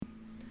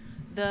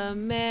The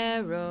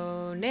Marinade.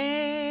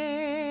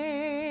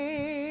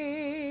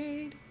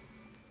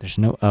 There's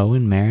no O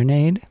in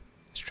Marinade.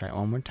 Let's try it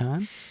one more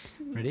time.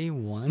 Ready?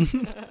 1,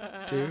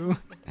 2,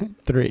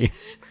 3.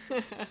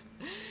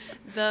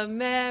 The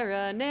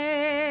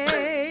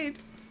Marinade.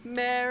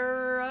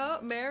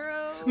 Marinade.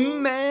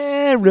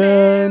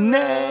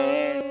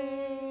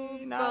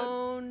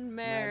 Bone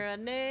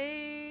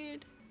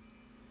marinade.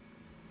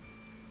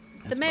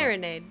 The That's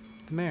Marinade.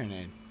 The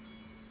Marinade.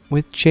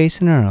 With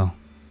Jason Earle.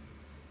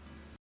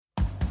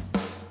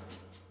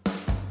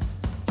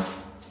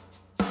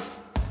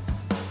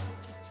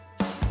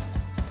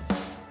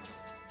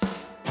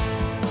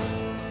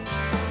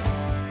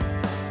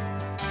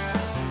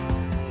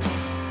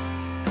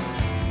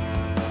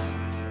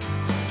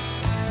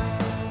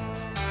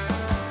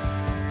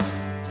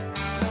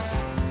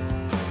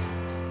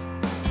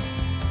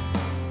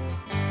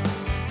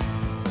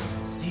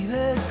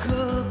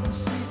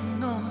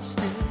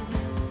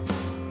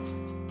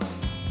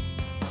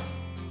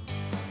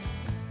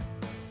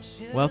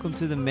 Welcome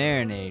to The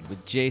Marinade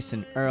with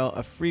Jason Earle,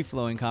 a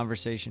free-flowing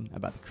conversation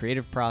about the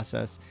creative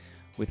process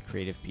with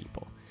creative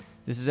people.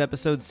 This is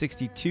episode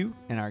 62,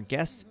 and our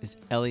guest is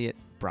Eliot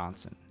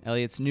Bronson.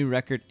 Eliot's new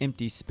record,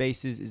 Empty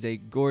Spaces, is a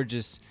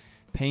gorgeous,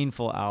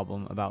 painful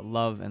album about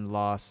love and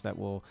loss that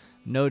will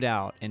no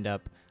doubt end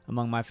up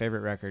among my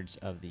favorite records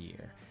of the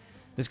year.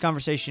 This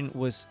conversation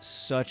was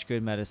such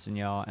good medicine,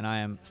 y'all, and I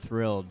am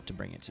thrilled to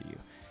bring it to you.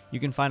 You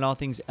can find all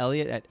things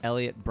Eliot at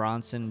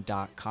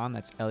eliotbronson.com.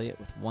 That's Eliot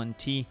with one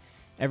T.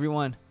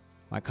 Everyone,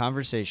 my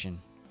conversation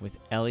with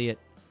Eliot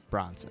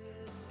Bronson.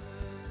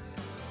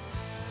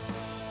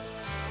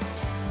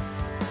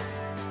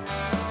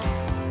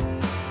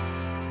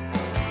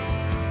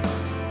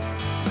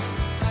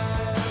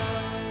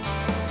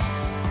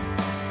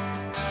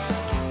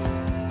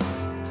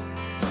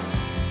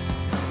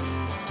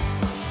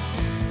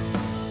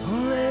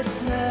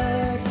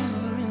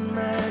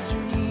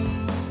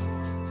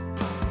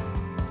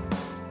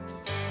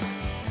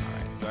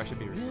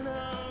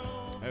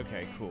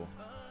 Okay, cool.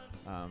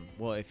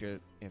 Well, if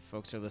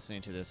folks are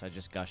listening to this, I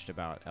just gushed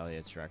about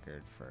Eliot's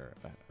record for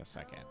a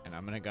second, and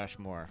I'm gonna gush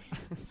more.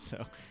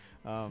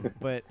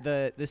 But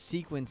the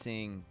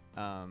sequencing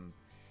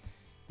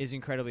is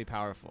incredibly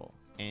powerful,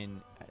 and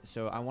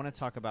so I want to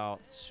talk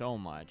about so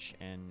much,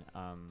 and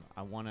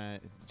I want to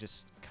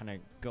just kind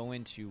of go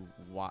into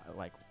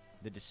like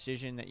the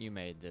decision that you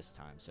made this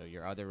time. So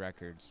your other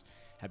records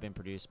have been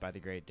produced by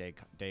the great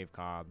Dave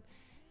Cobb,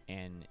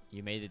 and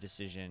you made the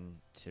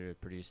decision to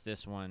produce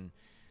this one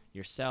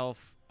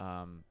yourself.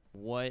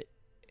 What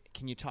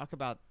can you talk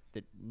about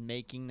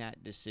making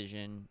that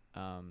decision,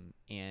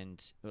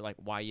 and like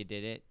why you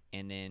did it,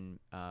 and then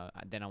I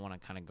want to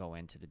kind of go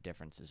into the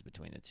differences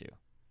between the two.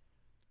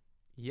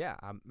 Yeah,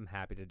 I'm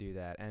happy to do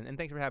that, and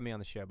thanks for having me on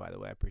the show. By the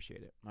way, I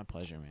appreciate it. My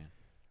pleasure, man.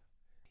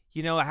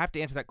 You know, I have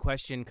to answer that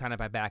question kind of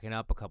by backing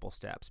up a couple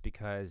steps,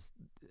 because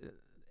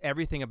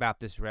everything about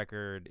this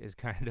record is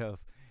kind of,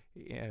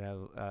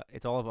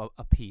 it's all of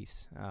a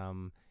piece.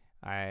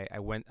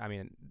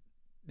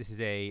 This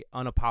is a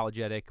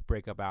unapologetic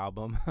breakup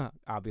album,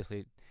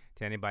 obviously,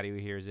 to anybody who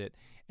hears it.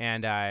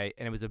 And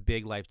it was a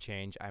big life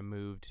change. I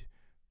moved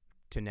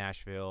to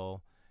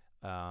Nashville.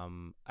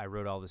 I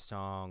wrote all the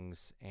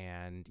songs,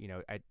 and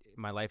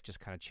my life just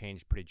kind of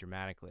changed pretty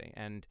dramatically.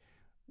 And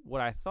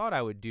what I thought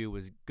I would do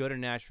was go to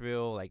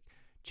Nashville, like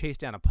chase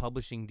down a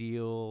publishing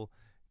deal,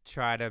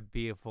 try to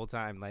be a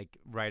full-time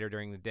writer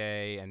during the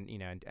day, and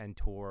and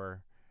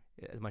tour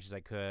as much as I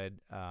could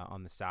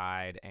on the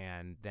side,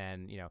 and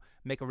then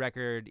make a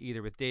record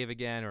either with Dave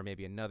again or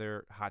maybe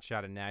another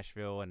hotshot in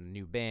Nashville and a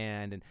new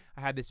band. And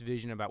I had this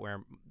vision about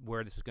where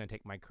this was going to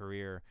take my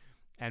career.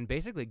 And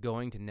basically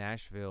going to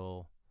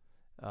Nashville,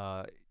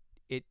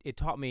 it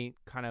taught me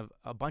kind of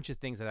a bunch of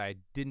things that I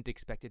didn't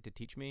expect it to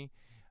teach me,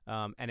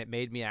 and it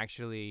made me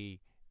actually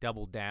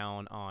double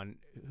down on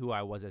who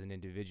I was as an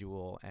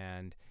individual.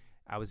 And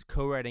I was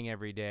co-writing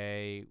every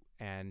day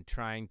and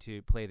trying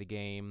to play the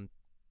game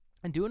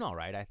and doing all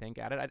right, I think,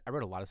 at it. I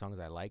wrote a lot of songs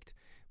I liked,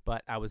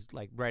 but I was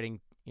writing,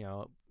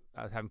 I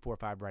was having 4 or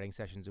 5 writing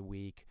sessions a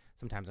week,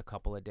 sometimes a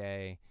couple a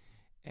day.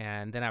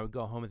 And then I would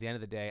go home at the end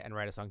of the day and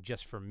write a song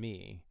just for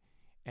me.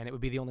 And it would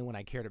be the only one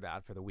I cared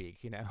about for the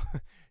week,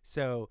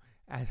 So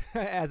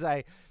as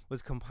I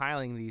was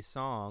compiling these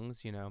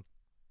songs,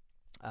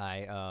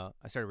 I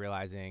started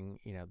realizing,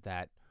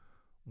 that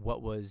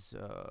what was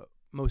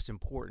most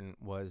important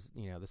was,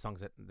 the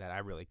songs that I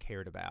really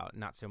cared about,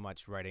 not so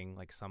much writing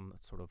some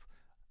sort of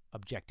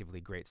objectively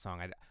great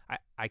song.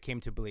 I came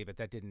to believe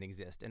that didn't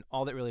exist, and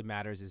all that really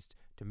matters is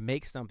to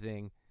make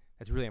something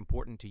that's really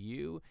important to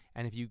you,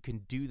 and if you can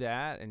do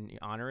that and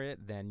honor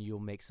it, then you'll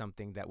make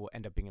something that will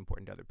end up being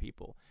important to other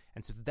people.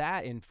 And so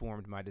that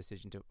informed my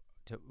decision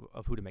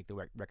of who to make the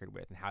record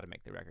with and how to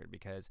make the record,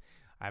 because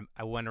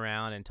I went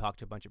around and talked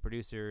to a bunch of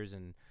producers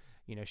and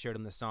showed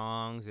them the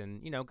songs,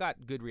 and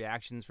got good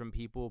reactions from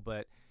people,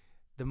 but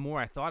the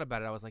more I thought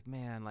about it, I was like,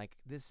 man,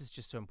 this is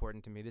just so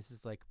important to me. This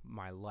is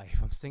my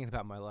life. I'm singing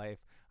about my life.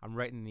 I'm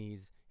writing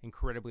these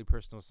incredibly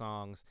personal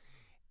songs.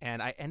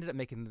 And I ended up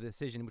making the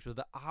decision, which was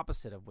the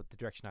opposite of what the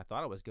direction I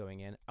thought I was going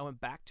in. I went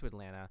back to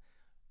Atlanta,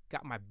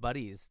 got my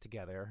buddies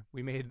together.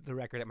 We made the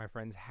record at my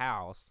friend's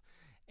house,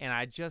 and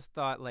I just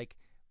thought, like,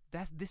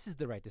 this is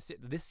the right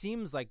decision. This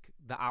seems like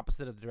the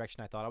opposite of the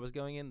direction I thought I was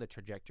going in, the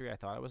trajectory I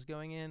thought I was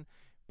going in,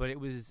 but it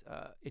was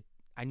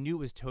I knew it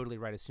was totally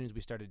right as soon as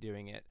we started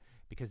doing it,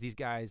 because these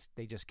guys,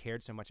 they just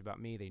cared so much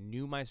about me. They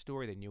knew my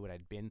story. They knew what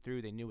I'd been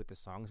through. They knew what the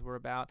songs were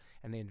about,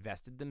 and they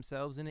invested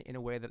themselves in it in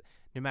a way that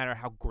no matter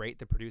how great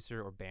the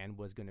producer or band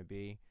was going to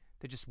be,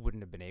 they just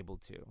wouldn't have been able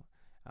to.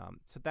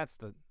 So that's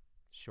the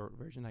short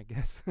version, I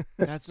guess.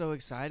 That's so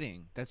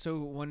exciting. That's so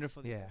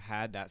wonderful that you Yeah.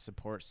 had that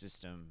support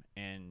system,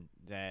 and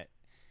that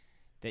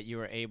you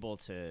were able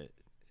to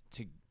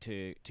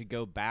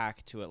go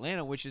back to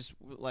Atlanta, which is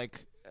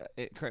like,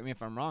 correct me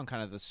if I'm wrong,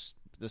 kind of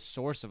the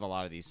source of a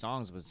lot of these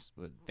songs was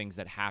things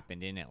that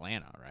happened in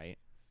Atlanta, right?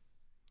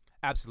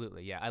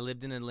 Absolutely, yeah. I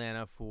lived in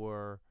Atlanta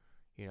for,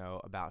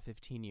 about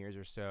 15 years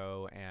or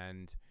so,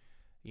 and,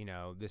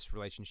 this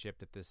relationship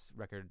that this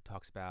record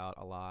talks about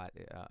a lot,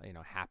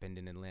 happened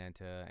in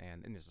Atlanta,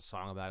 and there's a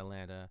song about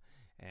Atlanta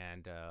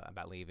and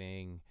about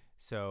leaving.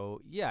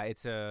 So, yeah,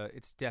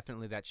 it's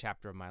definitely that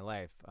chapter of my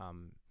life.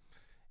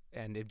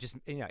 And it just,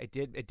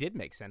 it did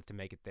make sense to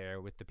make it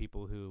there with the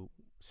people who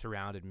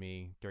surrounded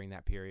me during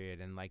that period,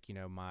 and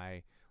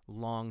my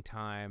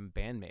longtime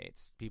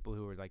bandmates, people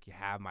who were like, you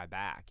have my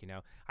back.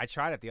 I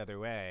tried it the other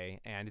way,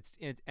 and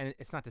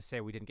it's not to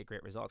say we didn't get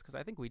great results, because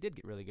I think we did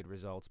get really good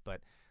results, but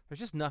there's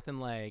just nothing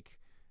like,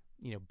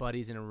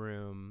 buddies in a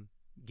room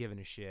giving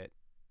a shit,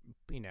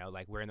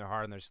 like wearing their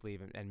heart on their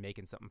sleeve and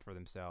making something for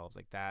themselves.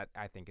 Like that,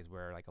 I think, is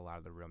where like a lot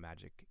of the real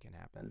magic can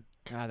happen.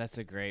 God, that's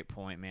a great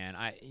point, man.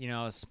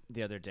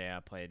 The other day I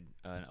played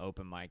an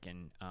open mic,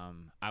 and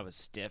I was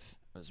stiff.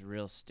 I was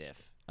real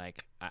stiff.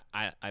 Like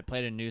I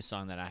played a new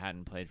song that I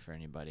hadn't played for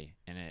anybody,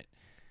 and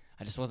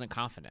I just wasn't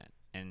confident.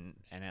 And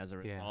as a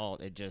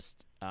result, it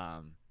just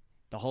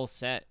the whole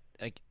set,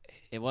 like,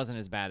 it wasn't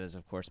as bad as,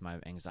 of course, my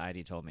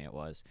anxiety told me it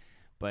was.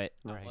 But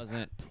I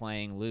wasn't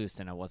playing loose,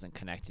 and I wasn't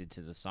connected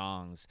to the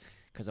songs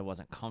because I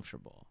wasn't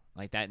comfortable.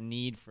 Like that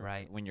need for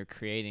when you're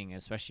creating,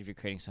 especially if you're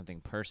creating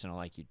something personal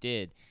like you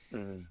did,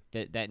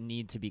 that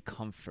need to be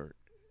comfortable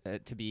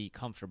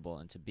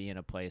and to be in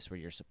a place where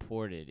you're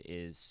supported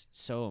is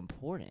so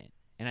important.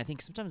 And I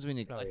think sometimes we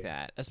neglect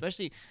that.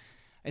 Especially,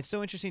 it's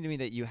so interesting to me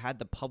that you had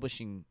the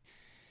publishing.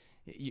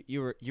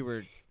 You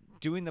were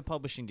doing the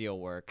publishing deal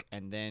work,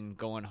 and then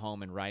going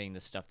home and writing the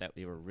stuff that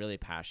you were really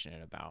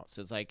passionate about.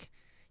 So it's like,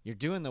 you're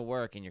doing the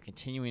work and you're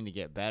continuing to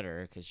get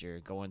better because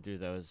you're going through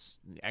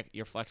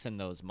you're flexing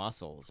those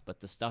muscles. But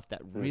the stuff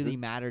that really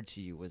mattered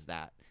to you was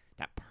that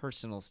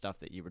personal stuff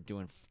that you were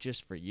doing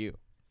just for you.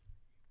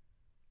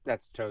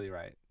 That's totally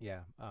right. Yeah.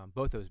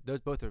 Both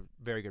those both are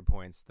very good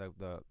points.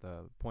 The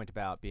point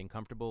about being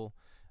comfortable,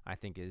 I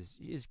think, is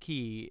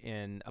key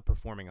in a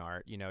performing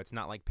art. It's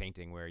not like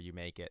painting where you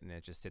make it and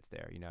it just sits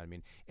there. You know what I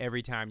mean?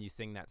 Every time you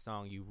sing that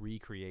song, you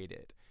recreate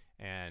it.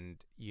 And,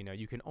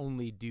 you can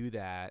only do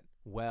that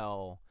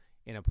well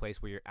in a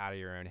place where you're out of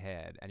your own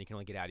head, and you can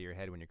only get out of your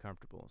head when you're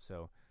comfortable.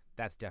 So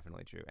that's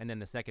definitely true. And then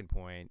the second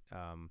point,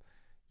 I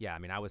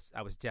was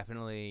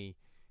definitely,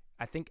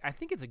 I think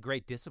it's a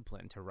great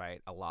discipline to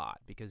write a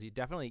lot, because you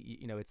definitely,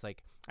 it's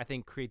like, I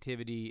think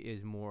creativity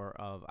is more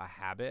of a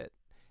habit.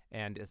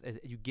 And as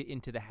you get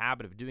into the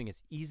habit of doing it,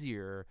 it's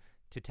easier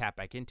to tap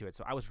back into it.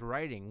 So I was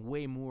writing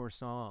way more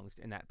songs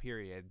in that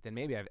period than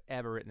maybe I've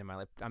ever written in my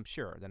life. I'm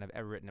sure than I've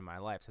ever written in my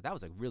life. So that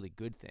was a really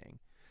good thing.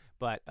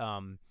 But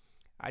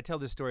I tell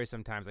this story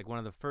sometimes. Like one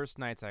of the first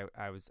nights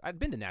I'd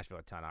been to Nashville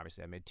a ton.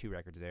 Obviously, I made 2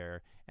 records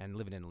there, and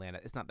living in Atlanta,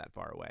 it's not that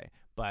far away.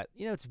 But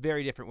it's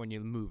very different when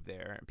you move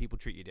there, and people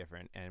treat you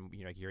different, and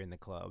you're in the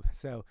club.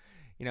 So,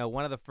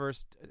 one of the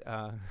first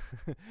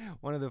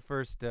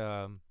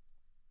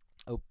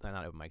not open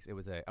mics. It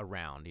was a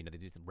round. They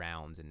do some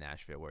rounds in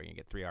Nashville where you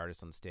get 3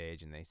 artists on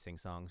stage and they sing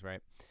songs,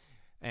 right?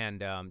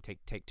 And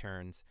take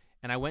turns.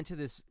 And I went to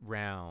this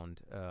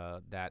round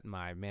that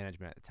my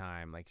management at the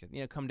time, like,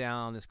 come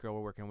down. This girl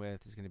we're working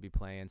with is going to be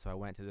playing. So I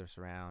went to this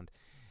round.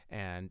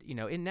 And,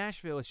 in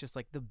Nashville, it's just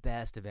like the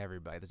best of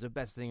everybody. There's the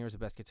best singers, the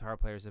best guitar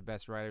players, the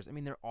best writers. I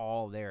mean, they're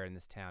all there in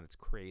this town. It's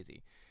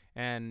crazy.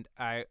 And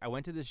I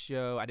went to this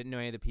show. I didn't know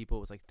any of the people.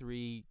 It was like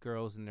 3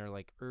 girls in their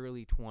like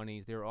early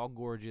 20s. They were all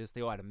gorgeous. They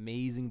all had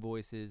amazing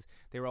voices.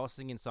 They were all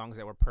singing songs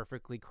that were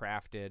perfectly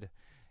crafted.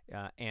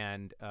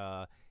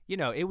 It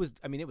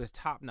was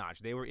top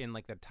notch. They were in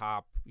like the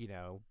top,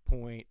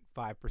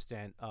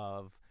 0.5%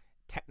 of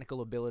technical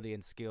ability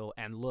and skill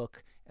and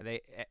look.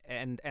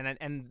 And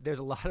there's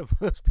a lot of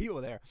those people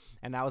there.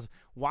 And I was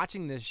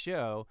watching this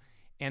show,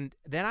 and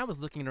then I was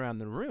looking around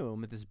the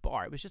room at this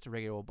bar. It was just a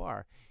regular old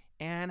bar.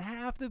 And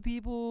half the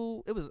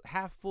people, it was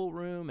half full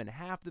room, and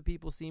half the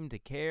people seemed to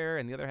care,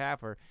 and the other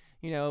half are,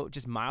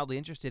 just mildly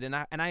interested. And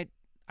I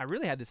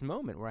really had this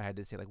moment where I had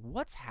to say, like,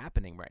 what's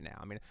happening right now?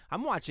 I mean,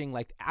 I'm watching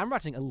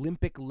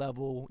Olympic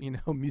level,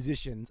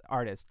 musicians,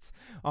 artists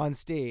on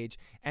stage,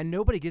 and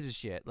nobody gives a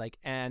shit. Like,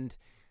 and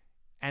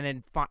and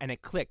then and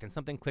it clicked, and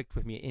something clicked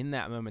with me in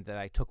that moment that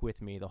I took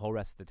with me the whole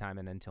rest of the time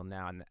and until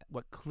now. And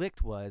what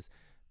clicked was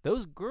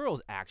those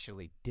girls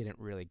actually didn't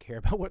really care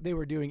about what they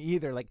were doing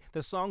either. Like,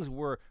 the songs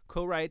were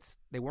co-writes.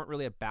 They weren't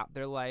really about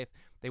their life.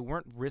 They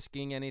weren't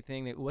risking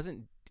anything. It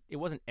wasn't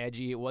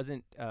edgy. It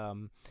wasn't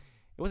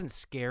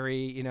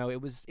scary. You know,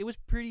 it was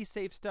pretty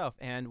safe stuff.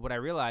 And what I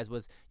realized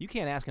was you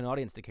can't ask an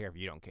audience to care if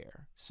you don't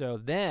care. So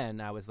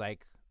then I was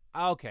like,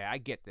 okay, I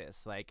get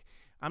this. Like,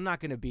 I'm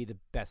not going to be the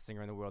best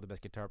singer in the world, the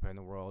best guitar player in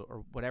the world,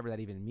 or whatever that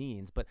even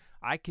means, but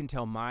I can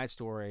tell my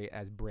story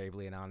as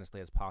bravely and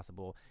honestly as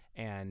possible.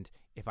 And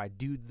if I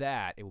do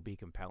that, it will be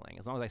compelling.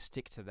 As long as I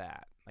stick to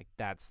that, like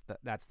that's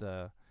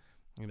the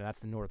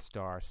North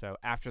Star. So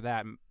after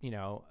that,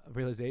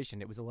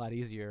 realization, it was a lot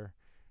easier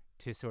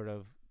to sort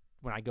of,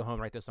 when I go home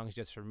and write those songs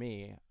just for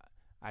me,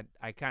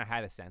 I kind of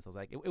had a sense. I was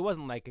like, it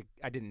wasn't like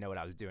I didn't know what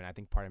I was doing. I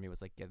think part of me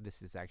was like, yeah,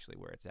 this is actually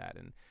where it's at.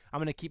 And I'm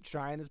going to keep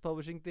trying this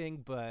publishing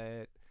thing,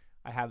 but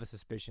I have a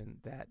suspicion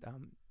that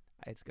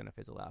it's going to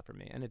fizzle out for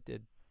me. And it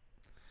did.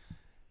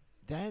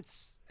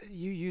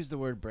 You use the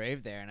word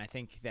brave there, and I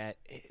think that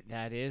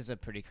is a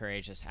pretty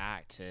courageous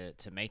act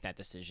to make that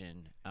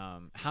decision.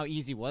 How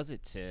easy was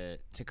it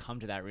to come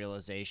to that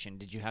realization?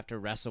 Did you have to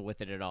wrestle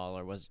with it at all,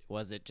 or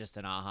was it just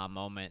an aha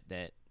moment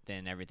that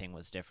then everything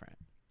was different?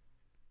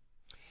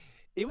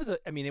 It was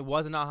it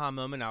was an aha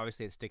moment.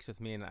 Obviously, it sticks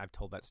with me, and I've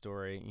told that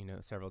story,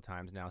 several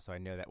times now, so I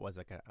know that was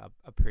like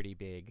a pretty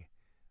big,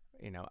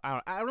 I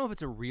don't know if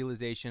it's a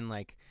realization.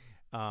 Like,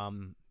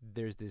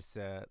 there's this.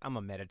 I'm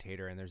a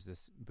meditator, and there's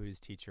this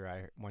Buddhist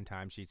teacher. One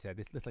time she said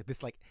this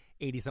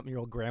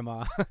 80-something-year-old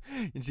grandma,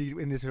 and she,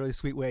 in this really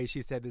sweet way,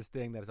 she said this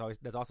thing that's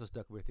also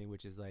stuck with me,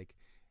 which is like,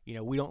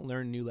 we don't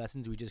learn new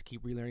lessons. We just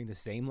keep relearning the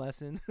same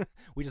lesson.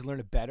 We just learn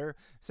it better.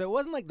 So it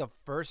wasn't like the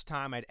first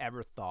time I'd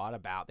ever thought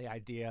about the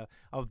idea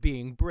of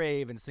being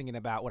brave and singing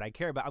about what I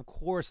care about. Of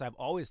course, I've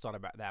always thought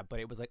about that, but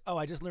it was like, oh,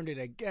 I just learned it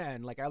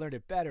again. Like, I learned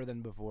it better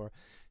than before.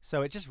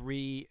 So it just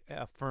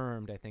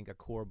reaffirmed, I think, a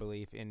core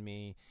belief in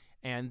me.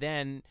 And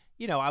then,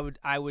 I would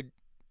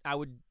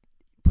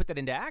put that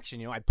into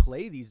action. I'd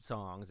play these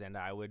songs and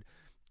I would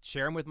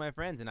share them with my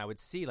friends, and I would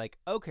see, like,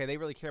 okay, they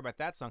really care about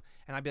that song,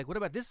 and I'd be like, what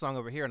about this song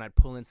over here? And I'd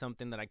pull in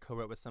something that I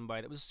co-wrote with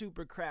somebody that was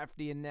super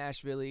crafty and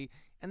Nashville-y,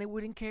 and they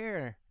wouldn't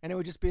care, and it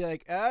would just be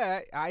like,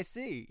 I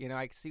see,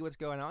 I see what's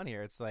going on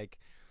here. It's like,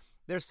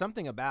 there's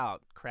something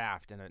about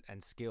craft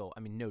and skill. I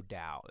mean, no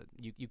doubt,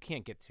 you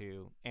can't get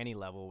to any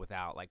level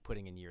without, like,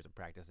 putting in years of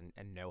practice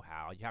and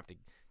know-how. You have to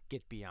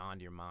get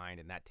beyond your mind,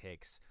 and that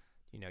takes,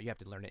 you have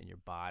to learn it in your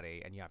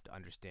body, and you have to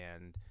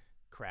understand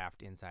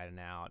craft inside and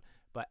out.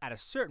 But at a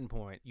certain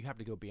point, you have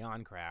to go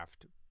beyond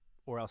craft,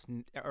 or else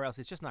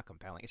it's just not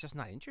compelling. It's just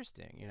not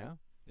interesting,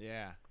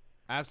 Yeah,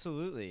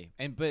 absolutely.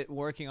 But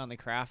working on the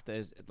craft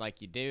as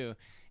like you do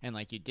and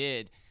like you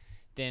did,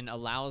 then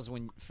allows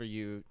for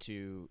you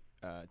to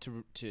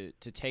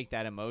take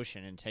that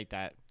emotion and take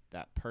that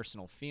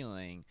personal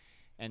feeling,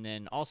 and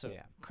then also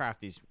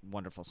craft these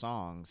wonderful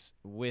songs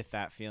with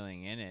that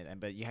feeling in it.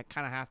 But you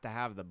kind of have to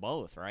have the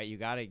both, right? You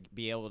got to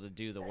be able to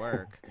do the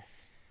work.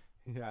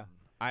 Yeah.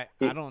 I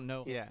don't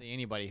know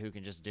anybody who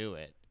can just do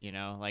it,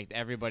 like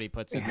everybody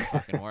puts in the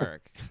fucking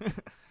work.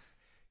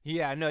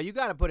 Yeah, no, you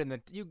got to put in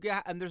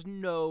and there's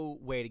no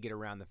way to get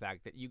around the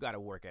fact that you got to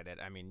work at it.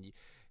 I mean,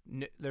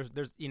 there's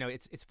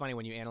it's funny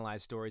when you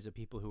analyze stories of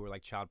people who were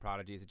like child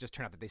prodigies. It just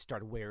turned out that they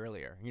started way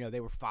earlier. They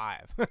were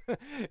 5.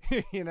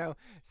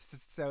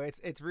 So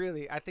it's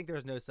really, I think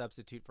there's no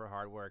substitute for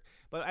hard work.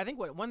 But I think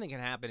one thing can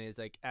happen is,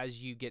 like,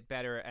 as you get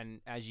better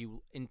and as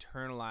you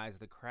internalize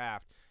the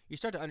craft, you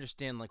start to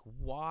understand, like,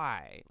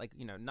 why, like,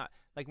 not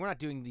like, we're not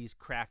doing these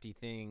crafty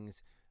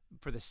things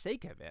for the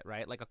sake of it,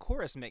 right? Like, a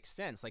chorus makes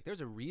sense. Like,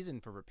 there's a reason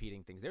for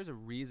repeating things. There's a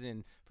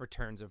reason for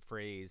turns of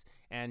phrase,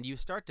 and you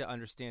start to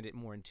understand it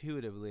more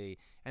intuitively.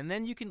 And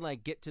then you can,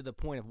 like, get to the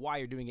point of why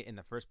you're doing it in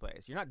the first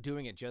place. You're not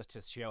doing it just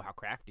to show how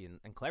crafty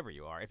and clever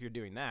you are. If you're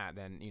doing that,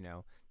 then,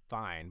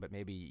 fine. But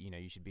maybe,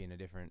 you should be in a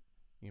different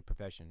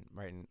profession,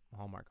 writing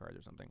Hallmark cards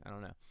or something. I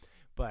don't know.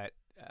 But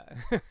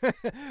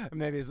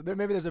maybe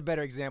there's a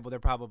better example. There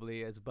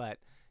probably is, but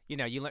you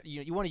want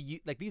to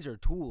like, these are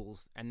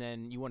tools, and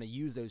then you want to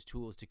use those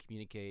tools to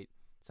communicate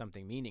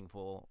something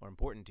meaningful or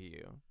important to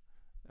you.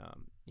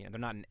 They're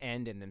not an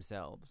end in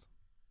themselves.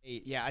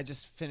 Yeah, I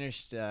just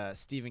finished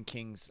Stephen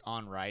King's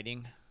On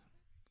Writing.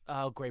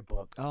 Oh, great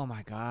book. Oh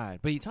my God!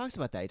 But he talks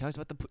about that. He talks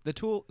about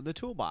the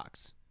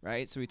toolbox,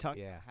 right? So he talks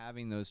about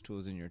having those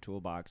tools in your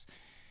toolbox,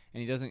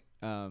 and he doesn't.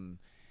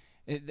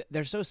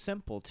 They're so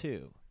simple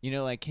too.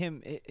 Like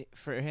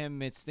for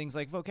him, it's things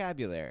like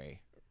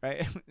vocabulary,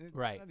 right?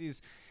 Right.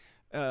 These,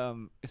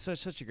 it's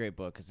such a great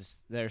book because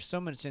there's so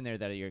much in there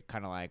that you're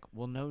kind of like,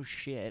 well, no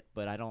shit,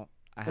 but I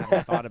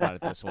haven't thought about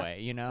it this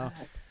way,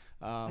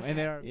 And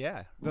there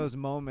are those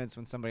moments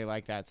when somebody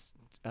like that's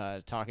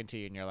talking to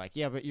you, and you're like,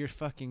 yeah, but you're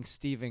fucking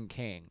Stephen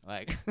King,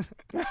 like.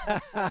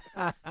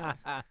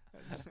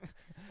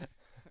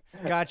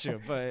 Gotcha,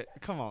 but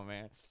come on,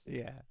 man.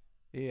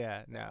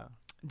 Yeah, no.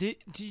 Did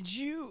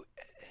you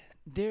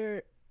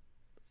there?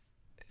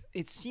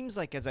 it seems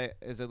like as I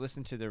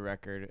listen to the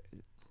record,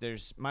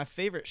 there's my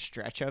favorite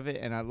stretch of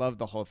it, and I love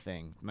the whole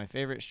thing. My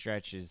favorite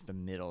stretch is the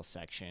middle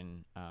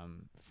section.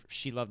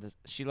 She loves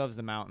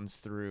the mountains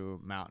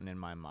through Mountain in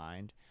My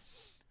Mind.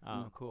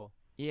 Cool.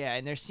 Yeah,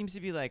 and there seems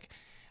to be like,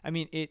 I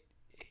mean,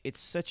 it's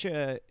such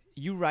a,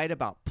 you write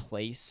about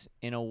place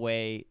in a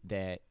way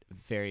that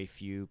very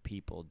few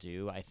people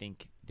do. I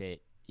think that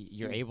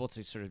you're able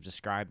to sort of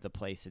describe the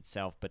place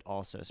itself, but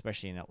also,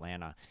 especially in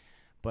Atlanta,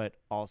 but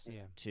also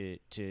to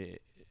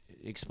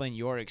explain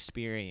your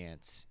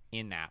experience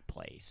in that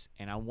place.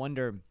 And I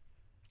wonder,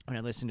 when I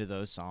listen to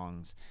those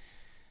songs,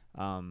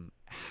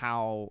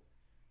 how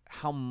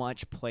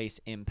much place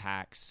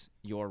impacts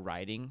your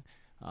writing.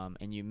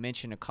 And you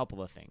mentioned a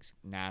couple of things: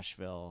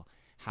 Nashville,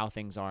 how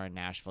things are in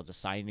Nashville,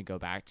 deciding to go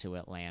back to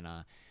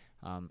Atlanta.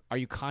 Are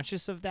you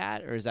conscious of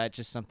that, or is that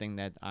just something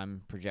that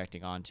I'm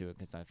projecting onto it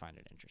because I find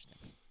it interesting?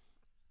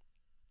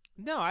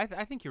 No,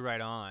 I think you're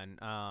right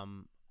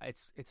on.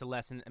 It's a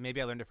lesson.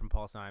 Maybe I learned it from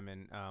Paul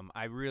Simon.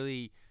 I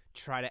really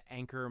try to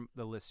anchor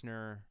the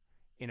listener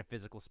in a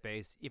physical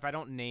space. If I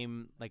don't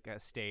name like a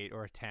state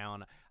or a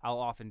town, I'll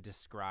often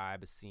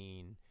describe a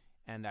scene.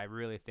 And I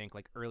really think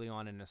like early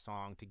on in a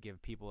song to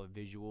give people a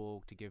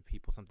visual, to give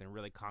people something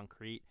really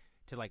concrete,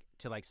 to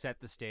set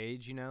the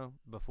stage, you know,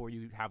 before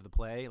you have the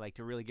play, like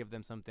to really give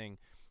them something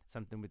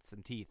with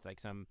some teeth,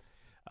 like some,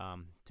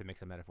 to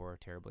mix a metaphor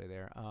terribly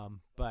there.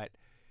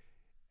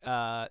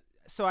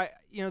 So I,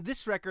 you know,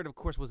 this record of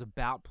course was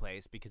about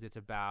place because it's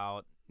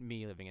about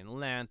me living in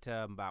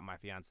Atlanta, about my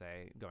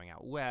fiance going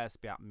out west,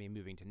 about me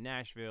moving to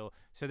Nashville.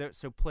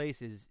 So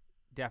place is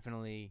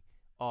definitely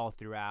all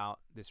throughout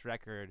this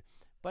record.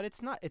 But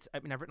it's not. I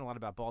mean, I've written a lot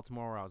about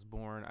Baltimore, where I was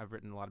born. I've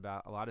written a lot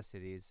about a lot of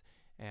cities,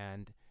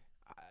 and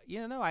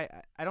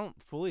I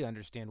don't fully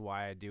understand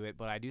why I do it,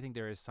 but I do think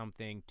there is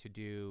something to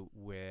do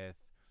with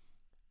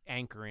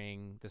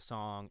anchoring the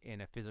song in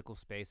a physical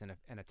space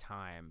and a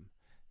time.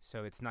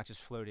 So it's not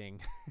just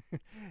floating,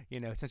 you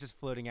know, it's not just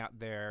floating out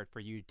there for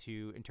you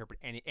to interpret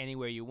any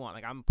way you want.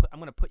 Like I'm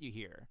going to put you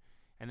here,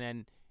 and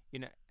then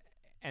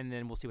and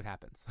then we'll see what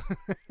happens.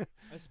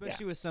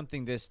 Especially with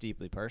something this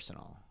deeply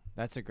personal.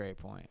 That's a great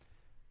point.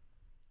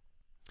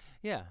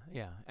 Yeah.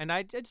 And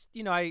I just,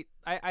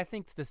 I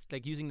think this,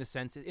 like using the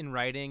sense in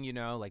writing,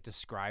 like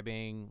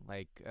describing,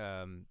 like,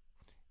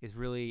 is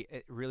really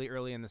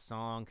early in the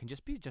song can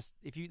just be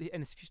if you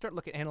start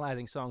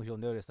analyzing songs, you'll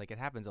notice like it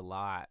happens a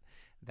lot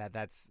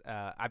that's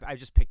I've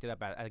just picked it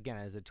up again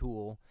as a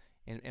tool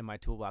in my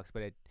toolbox,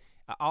 but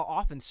I'll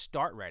often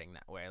start writing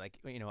that way. Like,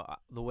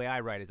 the way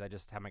I write is I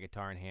just have my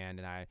guitar in hand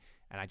and I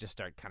just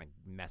start kind of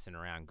messing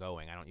around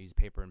going. I don't use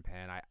paper and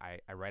pen.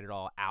 I write it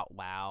all out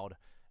loud.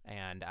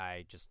 And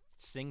I just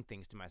sing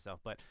things to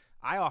myself. But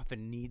I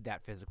often need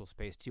that physical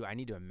space, too. I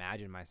need to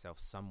imagine myself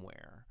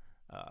somewhere,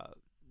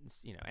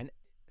 and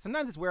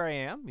sometimes it's where I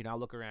am. I'll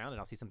look around and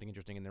I'll see something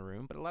interesting in the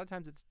room. But a lot of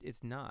times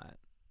it's not.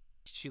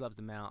 She Loves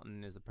the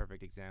Mountain is a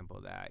perfect example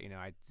of that.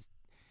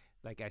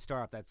 I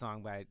start off that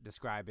song by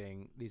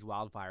describing these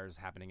wildfires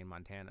happening in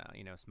Montana.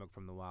 Smoke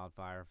from the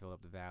wildfire filled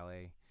up the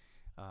valley.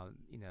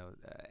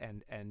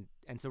 And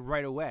so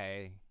right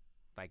away,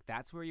 like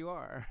that's where you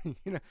are.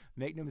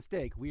 Make no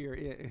mistake, we are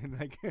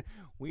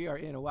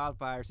in a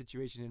wildfire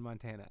situation in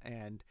Montana,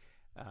 and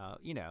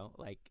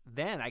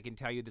then I can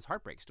tell you this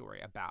heartbreak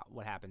story about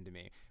what happened to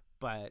me.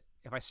 But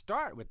if I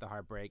start with the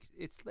heartbreak,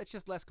 it's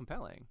just less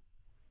compelling.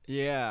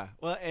 Yeah,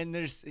 well, and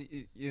there's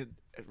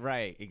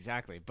right,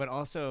 exactly, but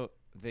also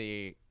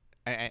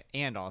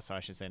and also I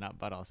should say, not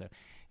but also,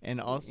 and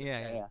also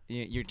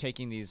you're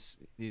taking these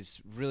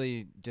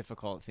really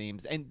difficult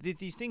themes and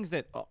these things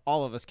that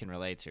all of us can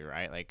relate to,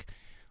 right? Like,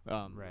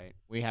 right.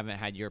 We haven't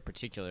had your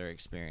particular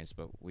experience,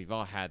 but we've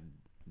all had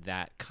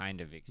that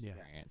kind of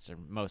experience, or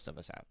most of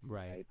us have,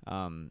 right?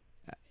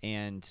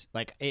 And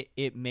like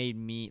it made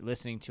me,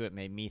 listening to it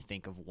made me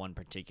think of one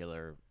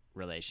particular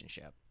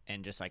relationship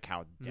and just like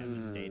how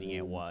devastating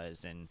it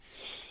was, and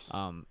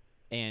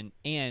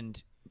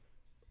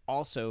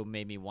also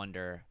made me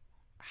wonder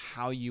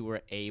how you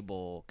were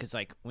able, because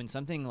like when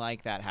something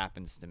like that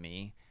happens to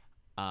me,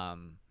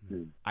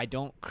 I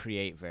don't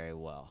create very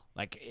well.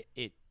 Like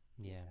it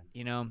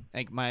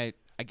like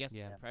I guess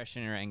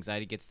depression or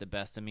anxiety gets the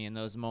best of me in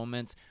those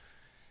moments.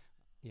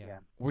 Yeah.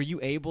 Were you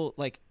able,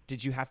 like,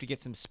 did you have to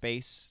get some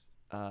space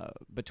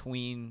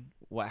between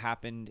what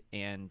happened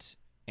and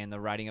the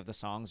writing of the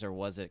songs, or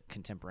was it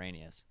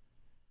contemporaneous?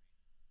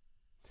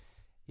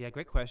 Yeah,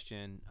 great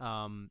question.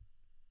 And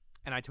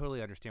I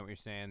totally understand what you're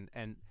saying.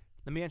 And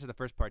let me answer the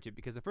first part too,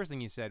 because the first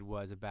thing you said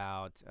was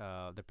about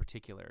the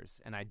particulars.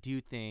 And I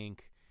do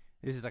think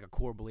this is like a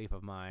core belief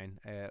of mine,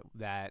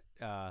 that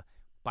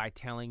by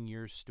telling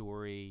your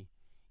story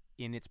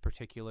in its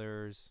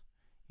particulars,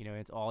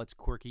 it's all its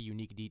quirky,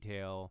 unique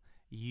detail,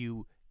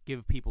 you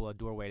give people a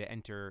doorway to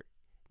enter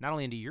not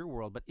only into your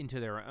world, but into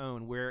their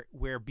own,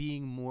 where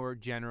being more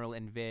general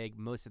and vague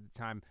most of the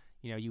time,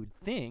 you would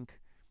think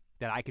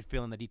that I could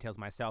fill in the details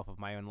myself of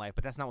my own life,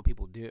 but that's not what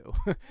people do.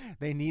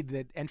 They need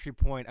the entry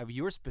point of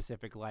your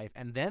specific life,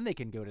 and then they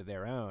can go to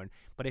their own.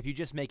 But if you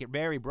just make it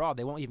very broad,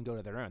 they won't even go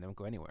to their own. They won't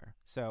go anywhere.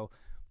 So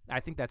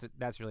I think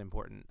that's really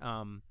important.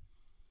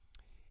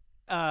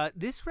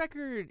 This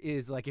record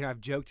is like,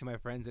 I've joked to my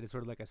friends that it's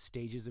sort of like a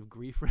stages of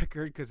grief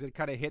record because it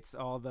kind of hits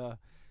all the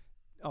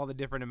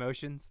different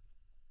emotions.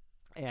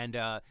 And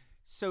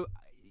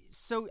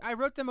so I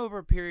wrote them over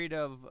a period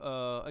of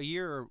a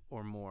year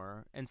or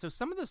more. And so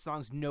some of those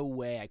songs, no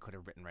way I could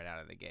have written right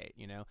out of the gate,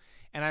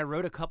 And I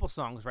wrote a couple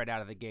songs right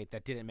out of the gate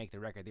that didn't make the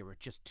record. They were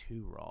just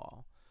too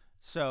raw.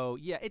 So,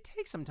 yeah, it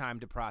takes some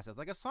time to process.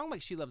 Like a song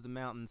like She Loves the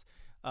Mountains,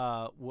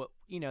 that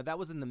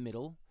was in the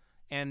middle.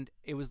 And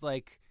it was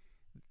like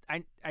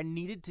I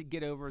needed to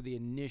get over the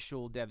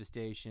initial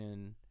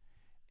devastation.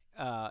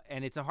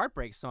 And it's a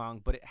heartbreak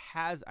song, but it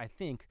has, I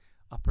think,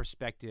 a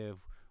perspective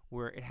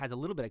where it has a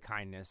little bit of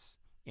kindness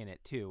in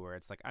it too, where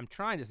it's like I'm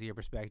trying to see your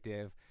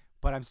perspective,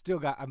 but I'm still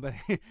got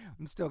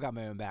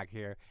my own back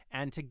here.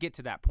 And to get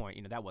to that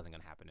point, that wasn't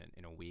going to happen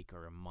in a week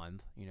or a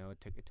month. It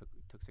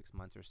took 6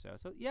 months or so.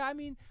 So yeah, I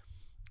mean,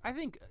 I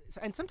think,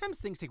 and sometimes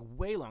things take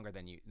way longer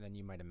than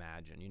you might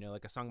imagine.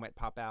 Like a song might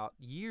pop out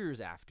years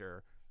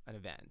after an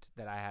event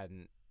that I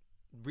hadn't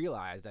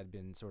realized I'd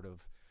been sort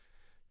of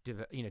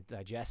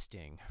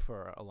digesting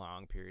for a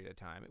long period of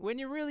time. When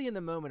you're really in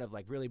the moment of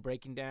like really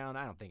breaking down,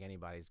 I don't think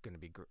anybody's going to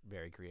be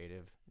very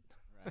creative.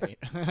 Right.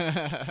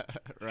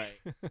 Right.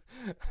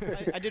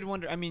 I did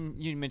wonder, I mean,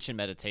 you mentioned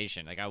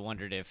meditation. Like I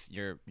wondered if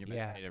your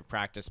meditative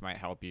practice might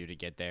help you to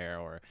get there,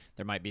 or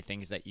there might be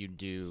things that you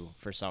do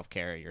for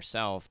self-care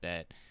yourself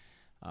that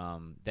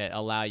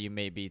allow you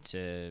maybe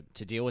to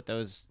deal with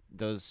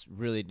those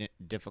really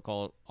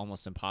difficult,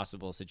 almost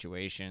impossible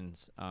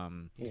situations,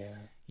 in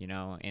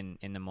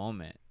the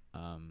moment.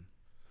 I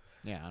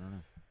don't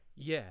know.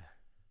 Yeah.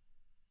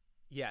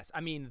 Yes.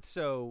 I mean,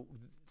 so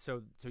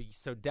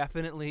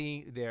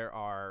definitely there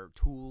are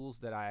tools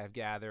that I have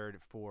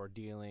gathered for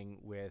dealing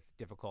with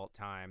difficult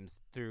times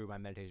through my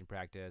meditation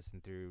practice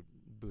and through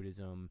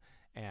Buddhism.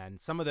 And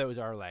some of those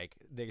are like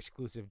the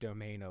exclusive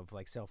domain of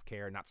like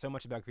self-care, not so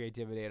much about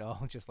creativity at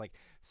all, just like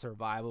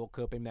survival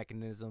coping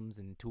mechanisms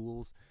and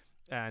tools.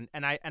 And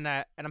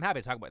I'm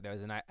happy to talk about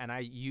those. And I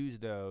use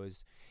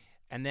those.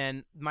 And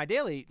then my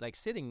daily like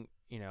sitting,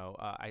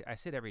 I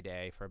sit every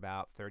day for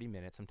about 30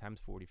 minutes, sometimes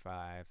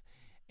 45.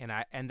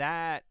 And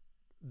that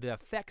the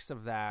effects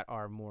of that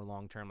are more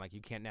long term. Like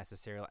you can't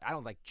necessarily, I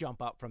don't like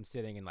jump up from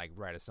sitting and like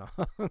write a song.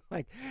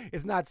 Like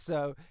it's not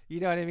so, you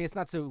know what I mean? It's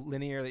not so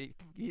linear.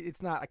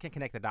 It's not, I can't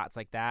connect the dots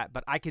like that,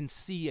 but I can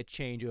see a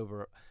change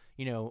over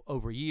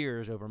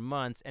years, over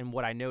months. And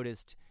what I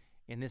noticed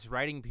in this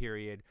writing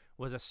period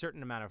was a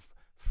certain amount of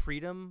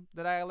freedom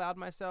that I allowed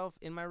myself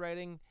in my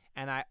writing.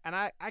 And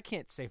I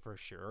can't say for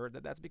sure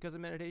that that's because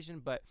of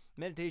meditation, but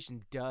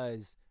meditation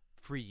does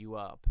free you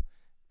up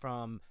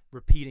from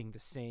repeating the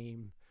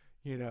same,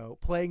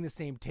 playing the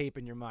same tape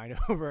in your mind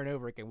over and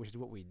over again, which is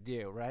what we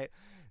do, right?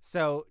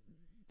 So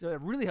it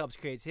really helps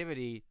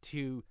creativity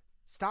to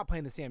stop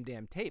playing the same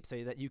damn tape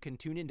so that you can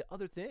tune into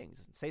other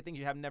things, say things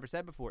you have never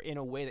said before in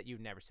a way that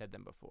you've never said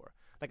them before.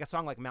 Like a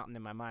song like Mountain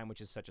in My Mind,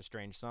 which is such a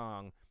strange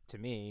song to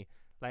me.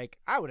 Like,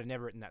 I would have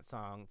never written that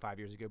song 5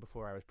 years ago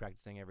before I was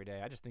practicing every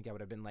day. I just think I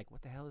would have been like,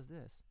 what the hell is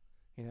this?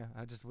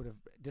 I just would have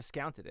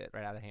discounted it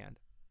right out of hand.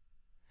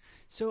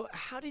 So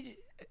how did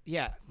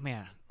you,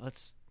 man,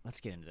 let's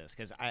get into this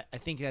because I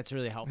think that's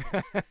really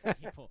helpful for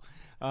people.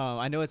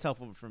 I know it's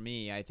helpful for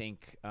me. I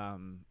think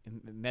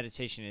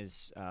meditation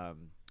is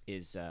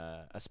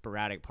a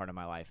sporadic part of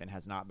my life and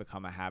has not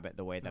become a habit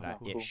the way that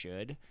it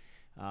should.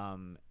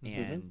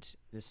 And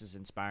this is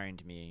inspiring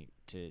to me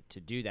to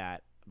do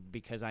that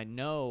because I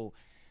know,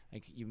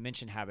 like you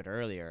mentioned habit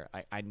earlier,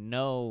 I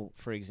know,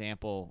 for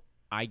example,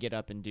 I get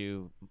up and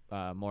do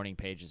morning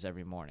pages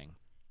every morning.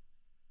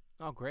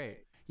 Oh,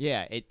 great.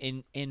 Yeah,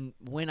 and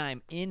when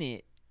I'm in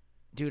it,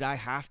 dude, I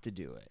have to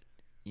do it.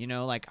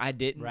 Like I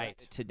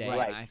didn't today, and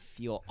I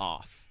feel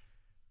off.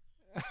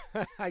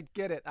 I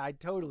get it. I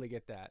totally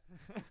get that.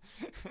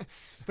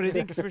 But I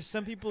think for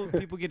some people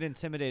get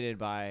intimidated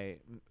by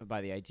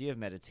the idea of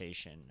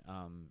meditation,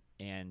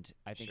 and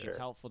I think it's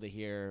helpful to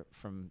hear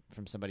from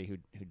somebody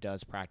who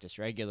does practice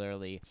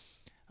regularly,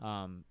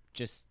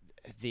 just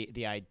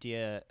the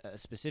idea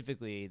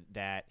specifically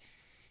that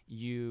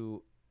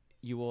you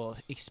will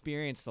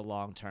experience the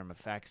long-term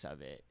effects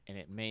of it, and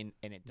it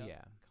doesn't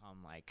come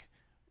like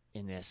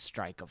in this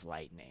strike of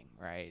lightning,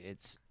 right?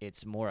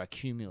 It's more a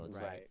cumulative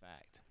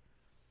effect.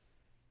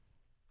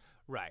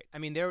 Right. I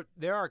mean,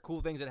 there are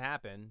cool things that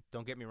happen.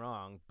 Don't get me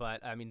wrong,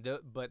 but I mean,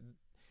 but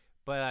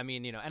I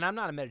mean, and I'm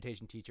not a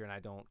meditation teacher, and I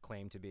don't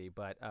claim to be,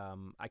 but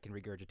I can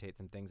regurgitate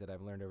some things that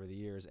I've learned over the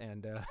years,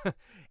 and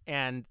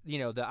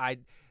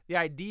the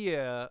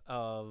idea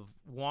of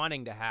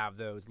wanting to have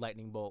those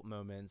lightning bolt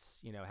moments,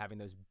 having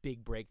those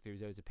big breakthroughs,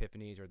 those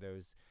epiphanies, or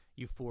those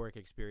euphoric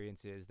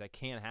experiences that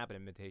can happen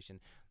in meditation,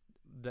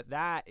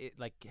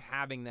 like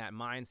having that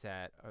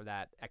mindset or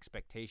that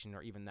expectation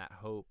or even that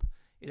hope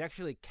is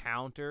actually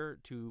counter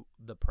to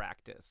the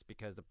practice,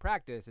 because the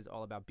practice is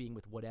all about being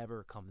with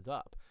whatever comes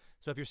up.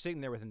 So if you're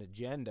sitting there with an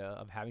agenda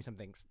of having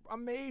something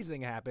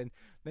amazing happen,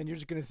 then you're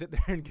just going to sit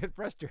there and get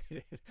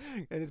frustrated,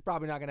 and it's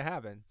probably not going to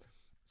happen.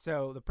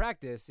 So the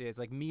practice is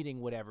like meeting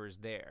whatever's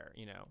there,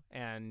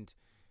 and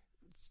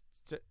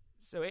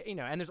so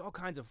and there's all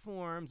kinds of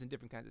forms and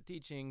different kinds of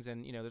teachings,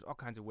 and there's all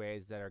kinds of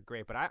ways that are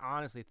great. But I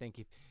honestly think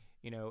if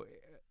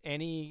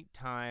any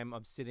time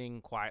of sitting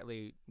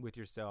quietly with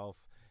yourself,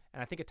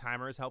 and I think a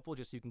timer is helpful,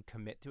 just so you can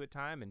commit to a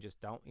time and just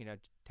don't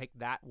take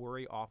that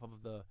worry off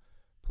of the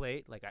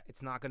plate. Like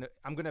it's not gonna.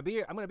 I'm gonna be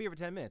here for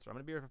 10 minutes, or I'm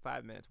gonna be here for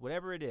 5 minutes,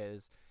 whatever it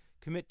is.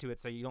 Commit to it,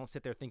 so you don't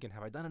sit there thinking,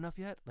 have I done enough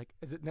yet? Like,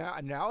 is it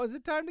now is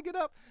it time to get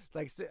up?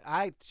 Like,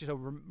 I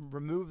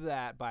remove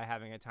that by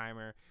having a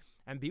timer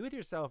and be with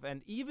yourself.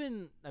 And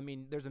even,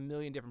 there's a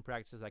million different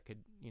practices I could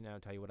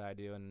tell you what I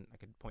do, and I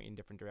could point you in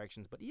different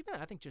directions, but even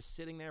I think just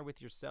sitting there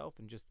with yourself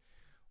and just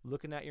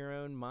looking at your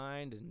own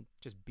mind and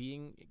just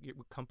being your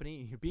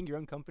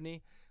own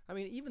company,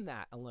 even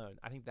that alone,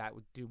 I think that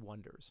would do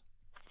wonders.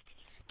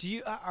 Do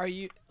you are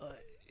you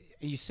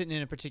sitting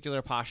in a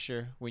particular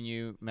posture when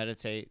you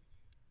meditate?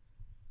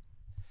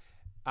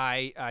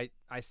 I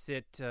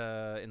sit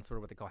in sort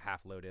of what they call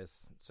half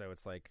lotus, so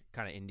it's like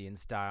kind of Indian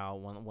style,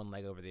 one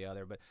leg over the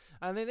other. But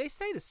they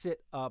say to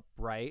sit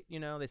upright,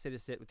 they say to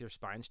sit with your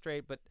spine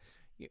straight, but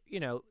you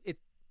don't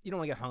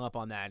want to get hung up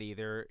on that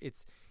either.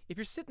 It's if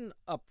you're sitting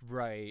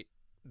upright,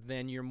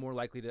 then you're more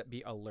likely to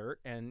be alert,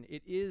 and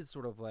it is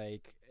sort of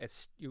like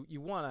you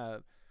don't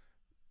want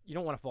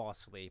to fall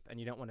asleep, and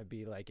you don't want to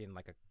be like in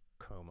like a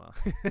coma.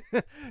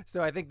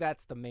 So I think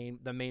that's the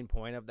main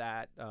point of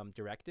that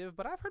directive.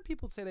 But I've heard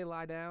people say they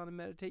lie down and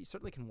meditate. You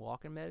certainly can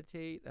walk and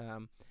meditate.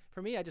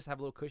 For me, I just have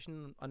a little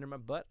cushion under my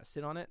butt. I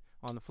sit on it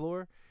on the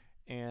floor,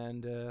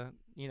 and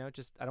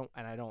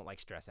I don't like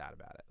stress out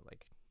about it.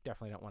 Like,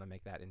 definitely don't want to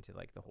make that into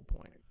like the whole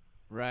point.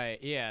 Right.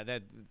 Yeah.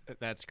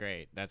 That's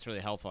great. That's really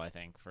helpful, I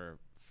think, for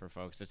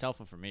folks. It's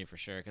helpful for me for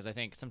sure, because I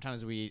think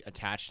sometimes we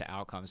attach to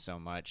outcomes so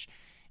much,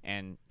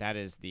 and that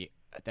is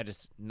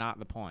not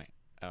the point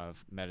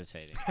of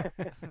meditating.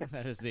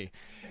 That is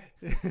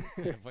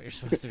what you're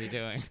supposed to be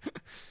doing.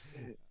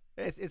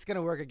 It's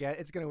gonna work again.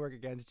 It's gonna work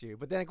against you.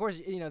 But then, of course,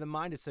 the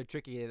mind is so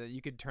tricky that you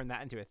could turn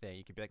that into a thing.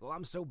 You could be like, "Well,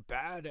 I'm so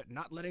bad at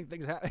not letting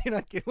things happen."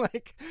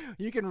 Like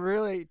you can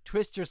really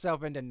twist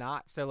yourself into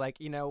knots. So, like,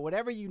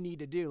 whatever you need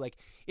to do. Like,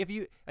 if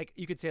you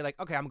you could say like,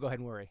 "Okay, I'm gonna go ahead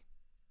and worry."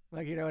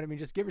 Like, you know what I mean?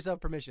 Just give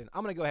yourself permission.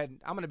 I'm gonna go ahead and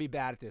I'm gonna be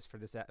bad at this for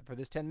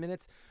this 10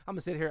 minutes. I'm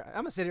gonna sit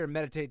here and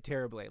meditate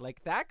terribly.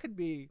 Like, that could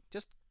be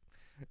just.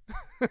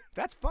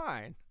 That's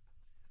fine.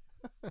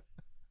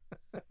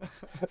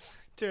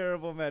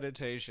 Terrible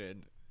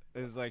meditation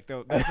is like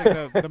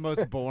the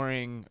most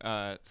boring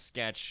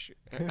sketch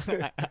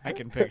I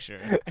can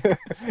picture.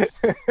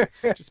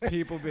 Just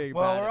people being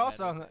well, bad. We're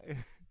also.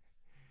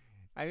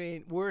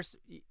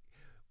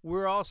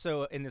 We're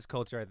also in this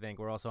culture. I think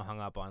we're also hung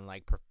up on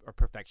like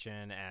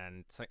perfection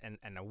and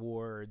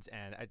awards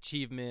and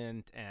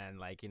achievement, and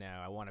like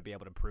I want to be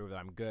able to prove that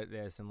I'm good at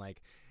this, and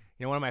like.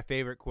 One of my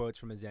favorite quotes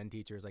from a Zen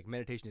teacher is like,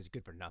 meditation is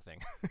good for nothing.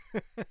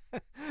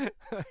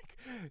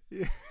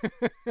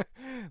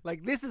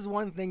 Like, this is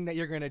one thing that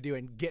you're going to do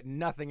and get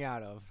nothing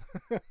out of.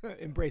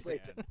 Embrace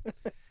it.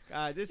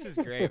 This is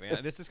great,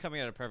 man. This is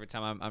coming at a perfect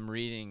time. I'm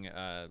reading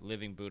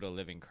Living Buddha,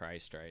 Living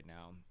Christ right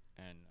now.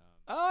 And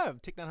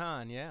Thich Nhat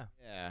Hanh, yeah.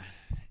 Yeah.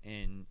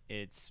 And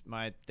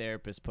my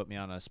therapist put me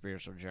on a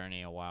spiritual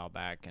journey a while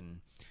back, and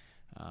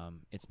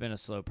it's been a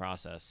slow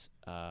process,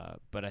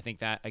 but I think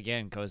that,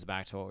 again, goes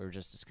back to what we were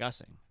just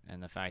discussing,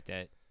 and the fact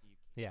that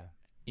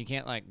you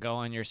can't like go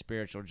on your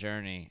spiritual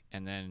journey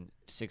and then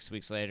 6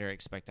 weeks later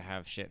expect to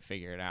have shit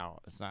figured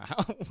out. That's not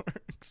how it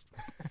works.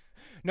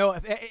 No,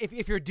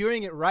 if you're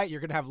doing it right, you're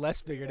going to have less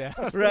figured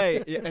out.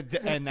 Right, yeah,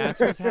 and that's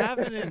what's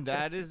happening.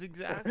 That is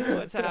exactly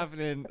what's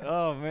happening.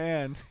 Oh,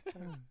 man.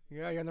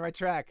 Yeah, you're on the right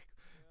track.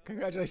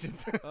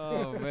 Congratulations.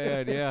 Oh,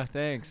 man, yeah,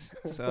 thanks.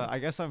 So I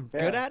guess I'm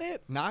good at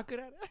it? Not good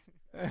at it?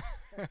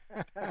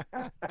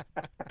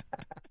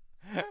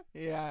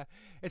 Yeah,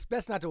 it's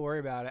best not to worry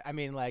about it.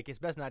 It's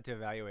best not to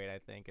evaluate, I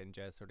think, and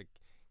just sort of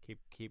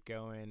keep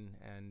going.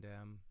 And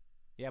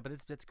but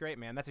it's great,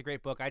 man. That's a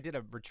great book. I did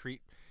a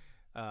retreat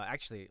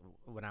actually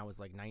when I was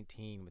like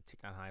 19 with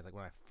Thich Nhat Hanh. It's like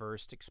one of my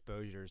first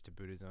exposures to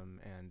Buddhism,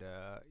 and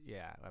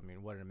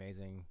what an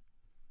amazing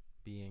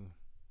being.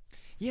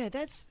 Yeah,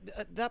 that's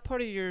that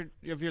part of your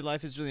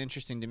life is really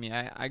interesting to me.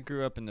 I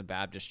grew up in the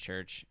Baptist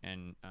church,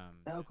 and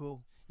oh,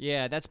 cool.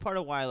 Yeah, that's part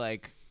of why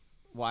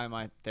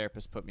my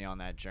therapist put me on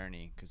that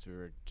journey, because we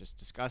were just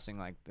discussing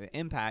like the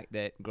impact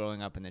that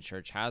growing up in the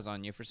church has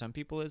on you. For some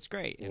people, it's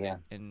great,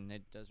 and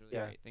it does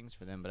really great things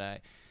for them.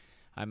 But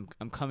I'm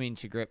coming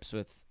to grips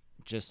with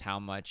just how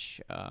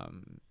much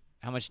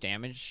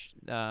damage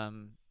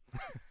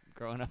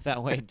growing up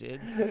that way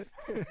did.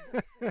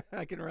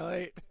 I can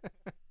relate.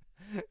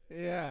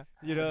 Yeah.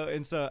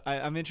 And so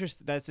I'm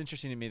interested. That's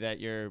interesting to me that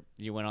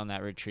you went on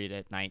that retreat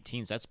at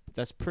 19. So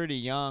that's pretty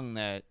young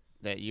that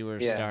you were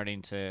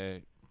starting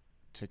to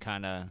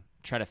kind of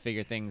try to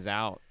figure things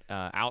out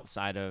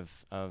outside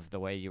of the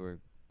way you were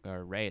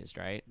raised,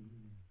 right?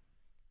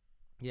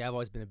 Yeah, I've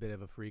always been a bit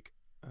of a freak.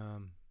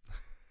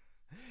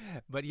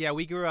 But yeah,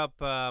 we grew up,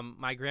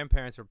 my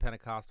grandparents were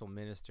Pentecostal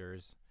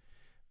ministers,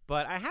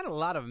 but I had a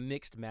lot of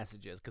mixed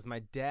messages because my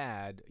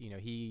dad,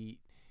 he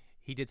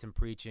did some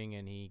preaching,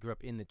 and he grew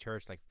up in the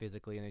church, like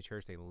physically in the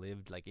church. They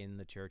lived like in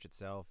the church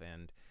itself,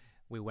 and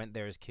we went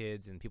there as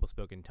kids, and people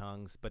spoke in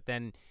tongues. But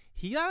then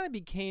he kind of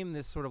became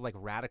this sort of like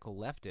radical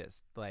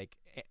leftist,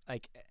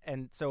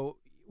 and so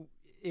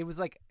it was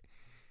like,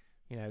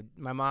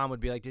 my mom would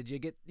be like, "Did you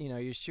get,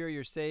 you sure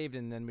you're saved?"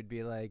 And then we'd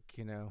be like,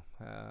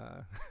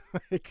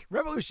 like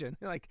revolution,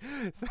 like,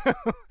 so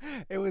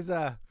it was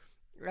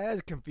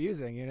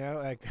confusing,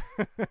 like.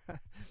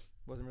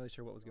 Wasn't really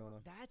sure what was going on.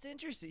 That's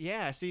interesting.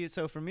 Yeah. See,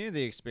 so for me,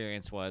 the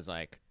experience was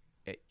like,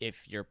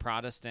 if you're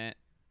Protestant,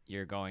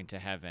 you're going to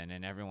heaven,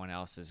 and everyone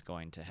else is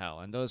going to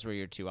hell, and those were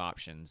your two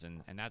options,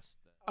 and that's.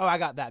 Oh, I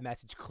got that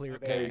message clear,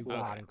 Okay.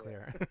 loud and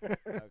clear.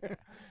 Okay.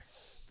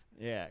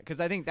 Yeah,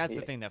 because I think that's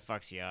the thing that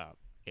fucks you up.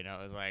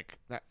 It's like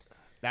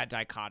that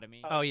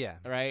dichotomy. Oh yeah.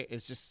 Right.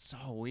 It's just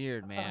so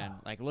weird, man.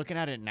 Like looking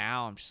at it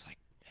now, I'm just like,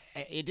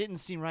 it didn't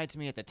seem right to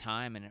me at the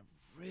time, and it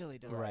really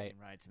doesn't seem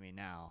right to me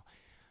now.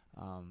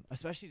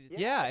 Especially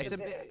it's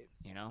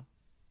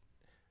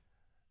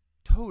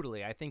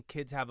totally. I think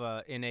kids have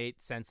a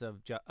innate sense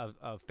of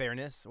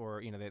fairness,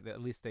 or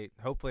at least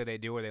hopefully they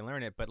do, or they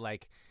learn it. But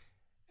like,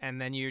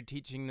 and then you're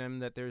teaching them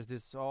that there's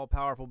this all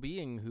powerful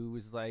being who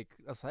is like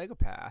a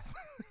psychopath.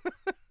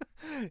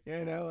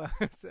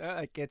 So,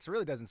 like, it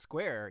really doesn't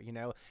square.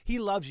 He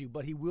loves you,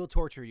 but he will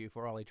torture you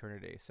for all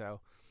eternity.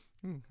 So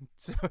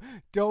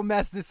don't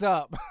mess this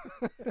up.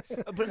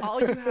 But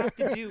all you have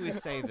to do is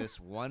say this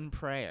one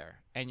prayer,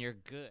 and you're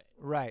good.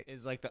 Right.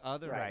 Is like the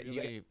other right.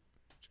 really.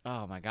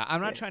 Oh my God!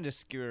 I'm not trying to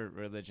skewer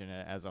religion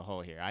as a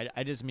whole here.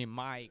 I just mean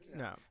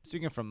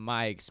speaking from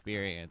my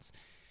experience,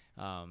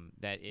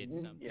 that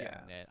it's something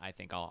that I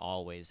think I'll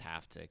always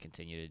have to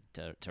continue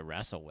to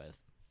wrestle with.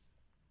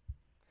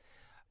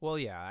 Well,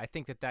 yeah, I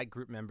think that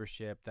group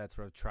membership, that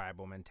sort of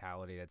tribal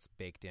mentality that's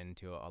baked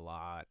into a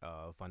lot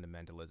of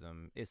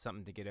fundamentalism is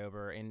something to get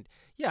over. And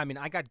yeah, I mean,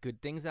 I got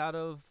good things out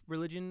of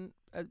religion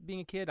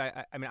being a kid.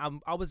 I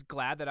was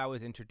glad that I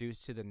was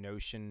introduced to the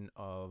notion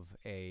of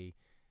a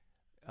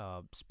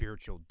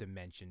spiritual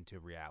dimension to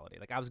reality.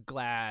 Like, I was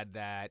glad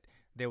that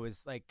there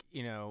was like,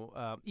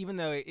 even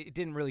though it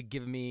didn't really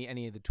give me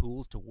any of the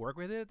tools to work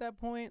with it at that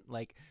point,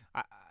 like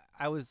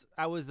I was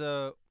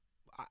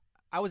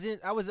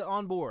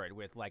on board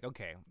with like,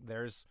 okay,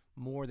 there's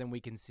more than we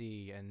can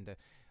see, and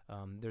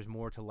there's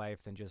more to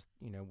life than just,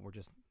 we're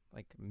just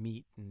like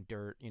meat and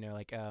dirt,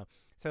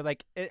 so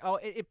like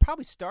it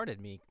probably started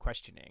me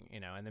questioning,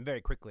 and then very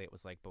quickly it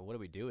was like, but what do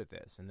we do with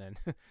this? And then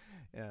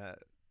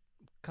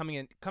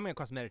coming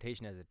across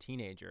meditation as a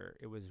teenager,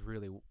 it was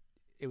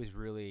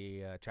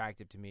really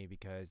attractive to me,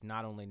 because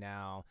not only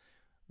now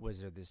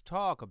was there this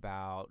talk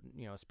about,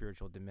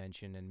 spiritual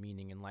dimension and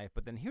meaning in life,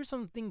 but then here's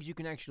some things you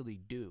can actually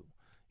do.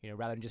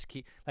 Rather than just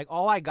keep, like,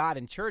 all I got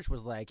in church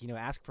was like,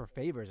 ask for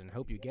favors and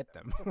hope you get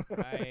them.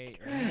 Right.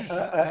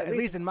 At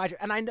least in my church.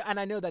 And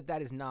I know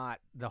that is not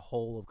the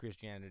whole of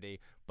Christianity,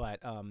 but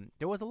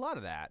there was a lot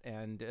of that.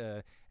 And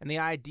the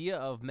idea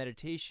of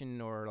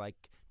meditation, or like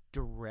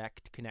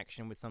direct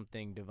connection with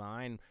something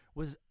divine,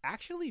 was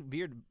actually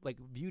viewed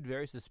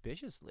very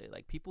suspiciously.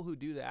 Like, people who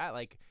do that,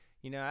 like,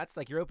 that's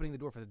like you're opening the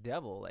door for the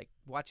devil. Like,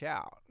 watch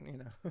out.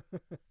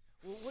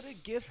 Well, what a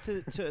gift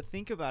to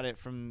think about it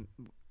from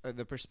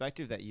the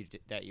perspective that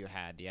you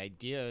had. The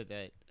idea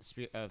that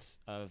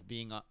of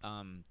being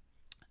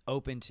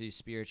open to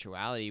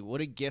spirituality.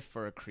 What a gift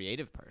for a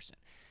creative person.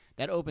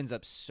 That opens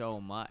up so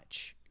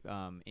much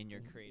in your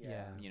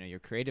creative, your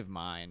creative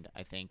mind.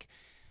 I think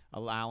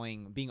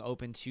being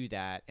open to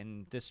that,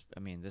 and this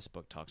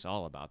book talks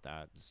all about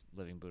that. This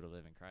Living Buddha,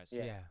 Living Christ.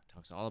 Yeah,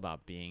 talks all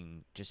about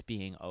being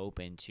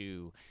open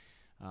to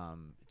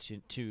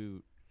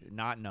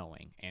not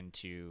knowing, and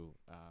to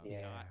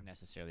not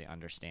necessarily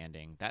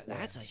understanding.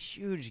 That's a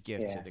huge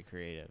gift to the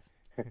creative.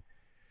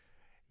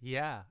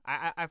 Yeah,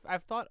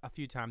 I've thought a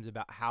few times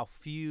about how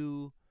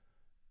few,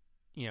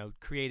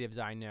 creatives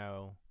I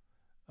know,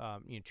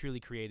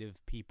 truly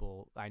creative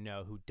people I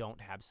know who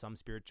don't have some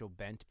spiritual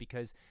bent,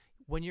 because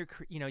when you're,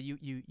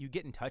 you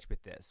get in touch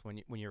with this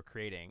when you're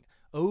creating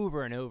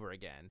over and over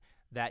again,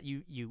 that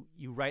you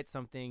write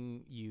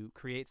something, you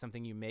create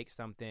something, you make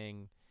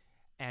something,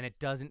 and it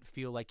doesn't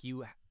feel like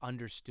you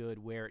understood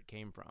where it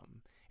came from.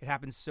 It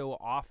happens so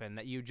often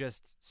that you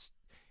just,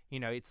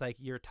 it's like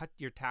you're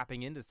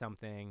tapping into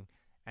something,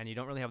 and you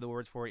don't really have the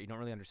words for it. You don't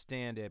really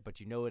understand it, but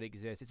you know it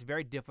exists. It's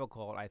very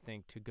difficult, I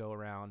think, to go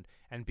around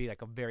and be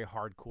like a very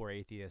hardcore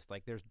atheist.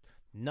 Like, there's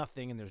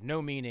nothing and there's no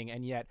meaning,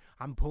 and yet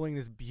I'm pulling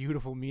this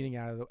beautiful meaning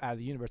out of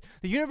the universe.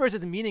 The universe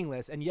is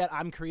meaningless, and yet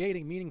I'm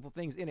creating meaningful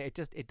things in it.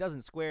 It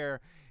doesn't square,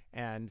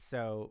 and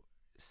so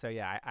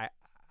yeah,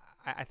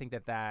 I think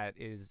that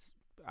is.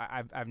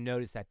 I've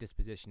noticed that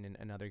disposition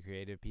in other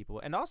creative people,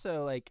 and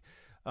also like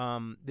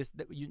this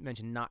that you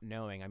mentioned, not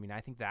knowing. I mean,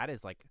 I think that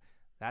is like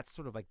that's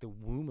sort of like the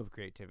womb of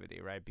creativity,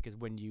 right? Because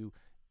when you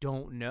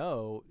don't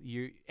know,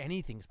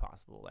 anything's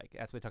possible. Like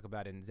that's what we talk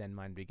about in Zen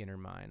mind, beginner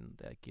mind.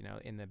 Like, you know,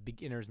 in the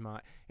beginner's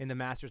mind, in the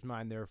master's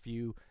mind, there are a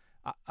few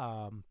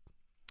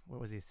what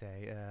was he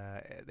say?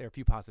 There are a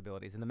few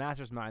possibilities. In the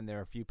master's mind, there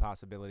are a few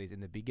possibilities. In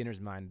the beginner's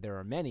mind, there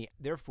are many.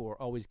 Therefore,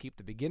 always keep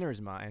the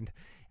beginner's mind.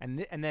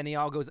 And then he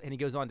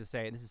goes on to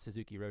say, and this is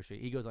Suzuki Roshi,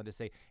 he goes on to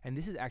say, and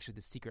this is actually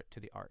the secret to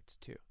the arts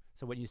too.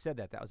 So when you said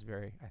that, that was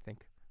very, I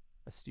think,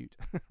 astute.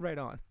 Right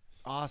on.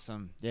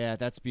 Awesome. Yeah,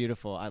 that's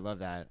beautiful. I love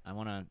that.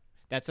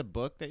 That's a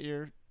book that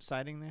you're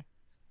citing there?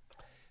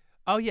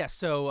 Oh, yeah.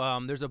 So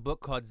there's a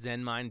book called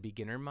Zen Mind,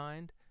 Beginner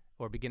Mind,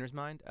 or Beginner's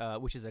Mind,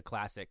 which is a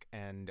classic,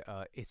 and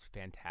it's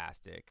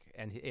fantastic.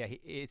 And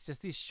it's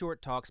just these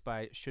short talks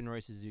by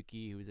Shunroi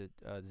Suzuki, who's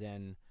a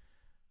Zen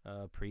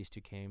priest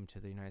who came to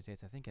the United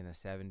States, I think, in the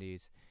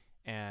 70s,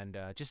 and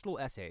just little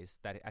essays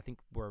that I think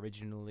were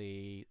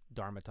originally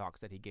Dharma talks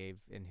that he gave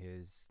in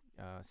his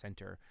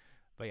center.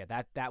 But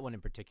yeah, that one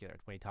in particular,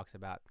 when he talks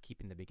about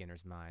keeping the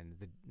beginner's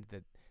mind,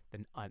 the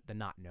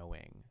not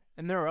knowing,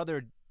 and there are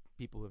other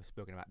people who have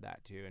spoken about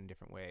that too in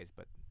different ways,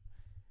 but.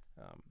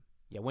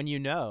 Yeah, when you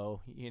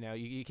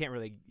can't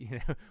really,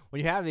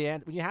 when you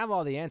have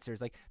all the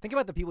answers, like think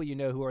about the people you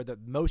know who are the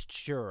most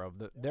sure of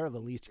they're the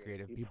least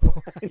creative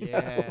people.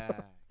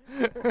 Yeah,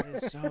 that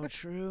is so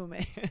true,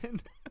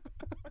 man.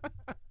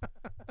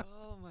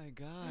 Oh my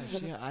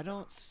gosh, yeah, I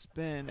don't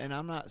spend, and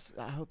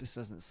I hope this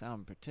doesn't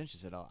sound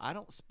pretentious at all. I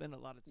don't spend a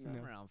lot of time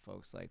around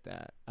folks like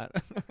that. I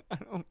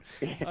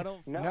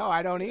don't. No,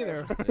 I don't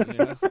either. You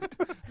know?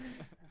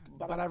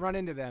 But I run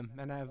into them,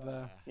 and I've,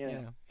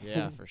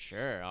 Yeah, for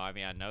sure. I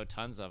mean, I know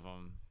tons of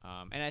them.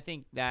 And I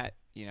think that,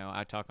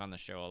 I talk on the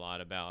show a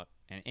lot about,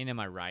 and in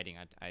my writing,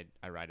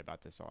 I write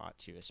about this a lot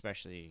too,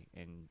 especially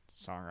in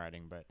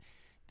songwriting, but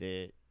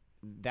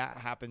that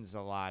happens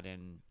a lot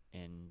in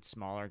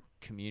smaller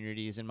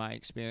communities in my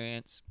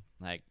experience,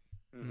 like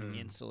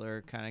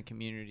insular kind of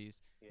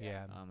communities.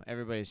 Yeah.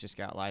 Everybody's just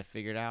got life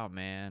figured out,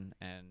 man.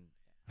 And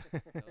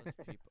those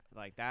people,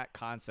 like that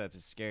concept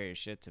is scary as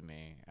shit to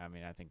me. I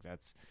mean, I think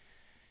that's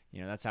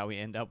how we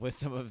end up with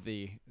some of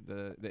the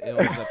ills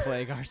that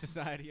plague our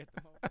society at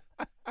the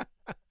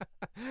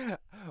moment.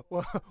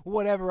 Well,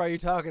 whatever are you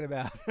talking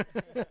about?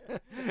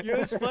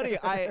 It's funny.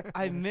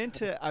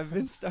 I've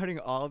been starting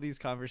all these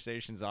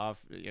conversations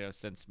off,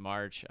 since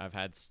March.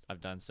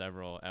 I've done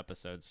several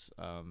episodes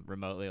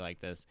remotely like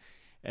this.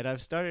 And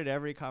I've started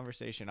every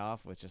conversation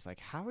off with just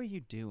like, how are you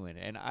doing?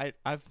 And I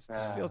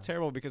feel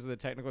terrible because of the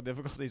technical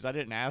difficulties. I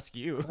didn't ask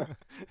you.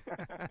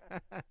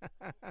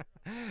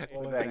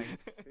 Well, thanks.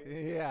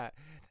 Yeah,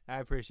 I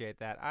appreciate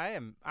that. I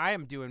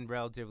am doing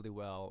relatively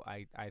well.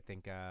 I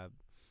think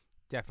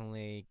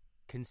definitely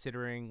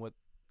considering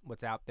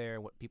what's out there,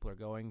 what people are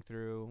going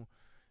through,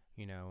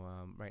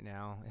 right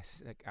now.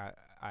 It's like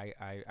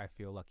I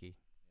feel lucky.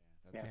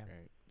 Yeah, that's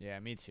great. Yeah,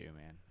 me too,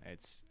 man.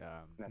 It's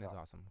that's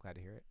awesome. Glad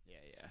to hear it. Yeah.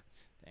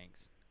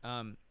 Thanks.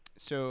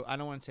 So I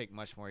don't want to take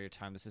much more of your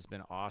time. This has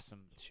been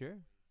awesome. Sure.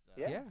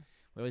 Yeah.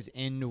 We always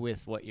end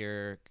with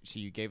so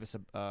you gave us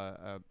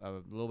a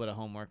little bit of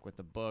homework with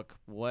the book.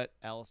 What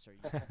else are you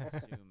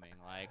consuming?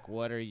 Like,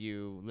 what are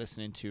you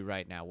listening to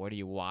right now? What are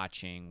you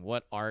watching?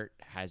 What art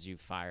has you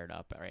fired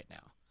up right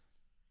now?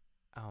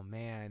 Oh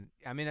man,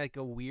 I'm in like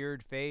a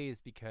weird phase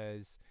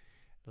because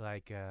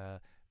like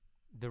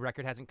the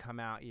record hasn't come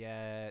out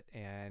yet,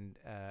 and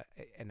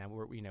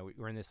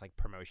we're in this like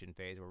promotion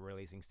phase. We're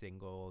releasing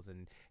singles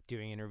and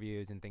doing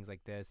interviews and things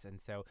like this, and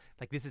so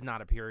like this is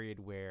not a period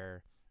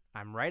where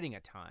I'm writing a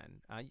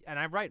ton, and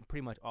I write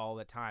pretty much all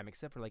the time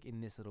except for like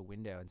in this little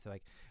window. And so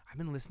like I've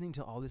been listening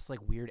to all this like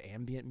weird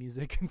ambient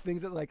music and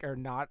things that like are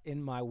not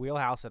in my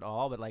wheelhouse at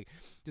all, but like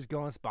just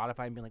go on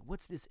Spotify and be like,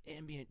 what's this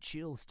ambient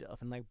chill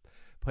stuff, and like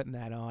putting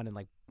that on, and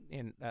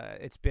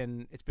it's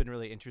been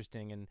really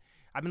interesting. And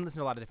I've been listening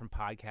to a lot of different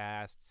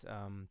podcasts.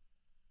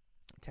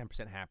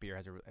 10% Happier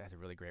has a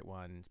really great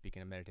one,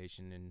 speaking of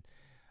meditation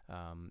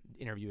and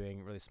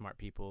interviewing really smart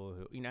people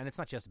who, and it's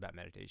not just about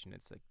meditation.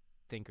 It's like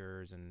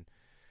thinkers and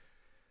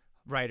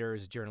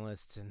writers,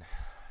 journalists, and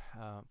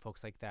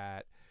folks like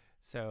that.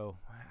 So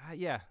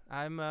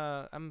I'm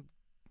all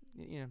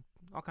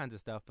kinds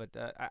of stuff, but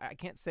I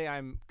can't say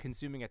I'm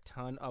consuming a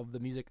ton of the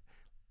music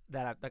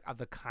of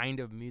the kind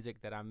of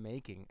music that I'm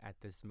making at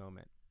this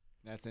moment.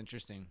 That's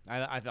interesting.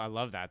 I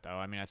love that though.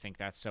 I mean, I think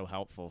that's so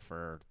helpful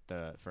for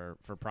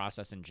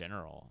process in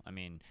general. I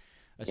mean,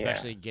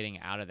 especially getting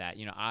out of that.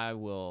 I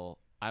will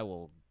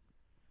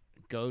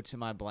go to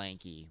my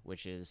blankie,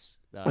 which is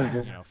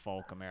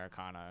folk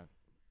Americana,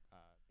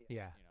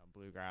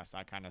 bluegrass,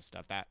 that kind of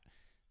stuff. That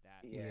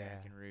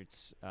American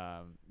roots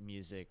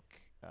music,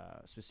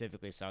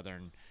 specifically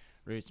Southern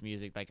roots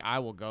music. Like I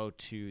will go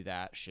to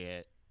that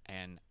shit,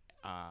 and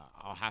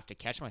I'll have to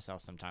catch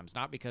myself sometimes,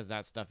 not because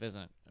that stuff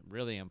isn't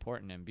really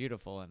important and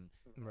beautiful and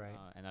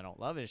and I don't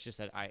love it. It's just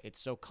that it's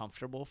so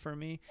comfortable for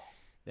me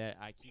that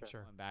I keep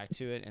going back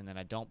to it, and then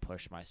I don't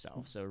push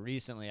myself. So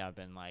recently I've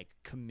been like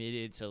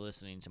committed to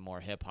listening to more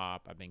hip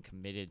hop. I've been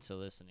committed to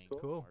listening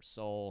to more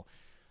soul.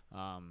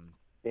 And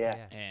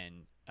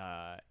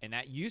And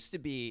that used to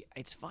be,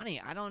 it's funny,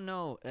 I don't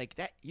know, like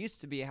that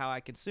used to be how I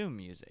consume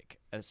music,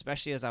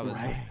 especially as I was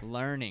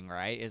learning,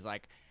 right? Is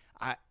like,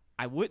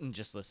 I wouldn't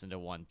just listen to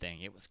one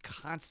thing. It was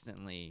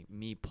constantly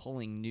me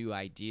pulling new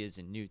ideas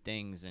and new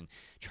things and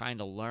trying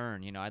to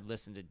learn. You know, I'd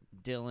listen to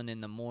Dylan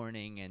in the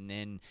morning, and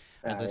then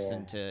I'd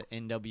listen to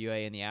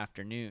NWA in the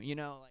afternoon, you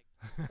know, like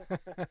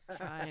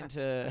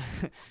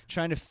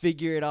trying to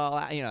figure it all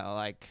out, you know,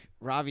 like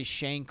Ravi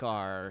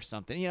Shankar or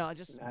something, you know,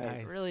 just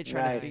really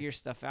trying to figure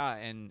stuff out.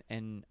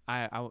 And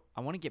I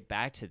want to get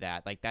back to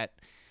that. Like that,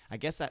 I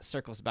guess that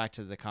circles back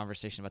to the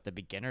conversation about the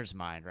beginner's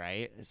mind,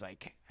 right? It's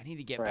like, I need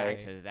to get back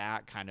to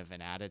that kind of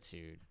an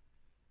attitude.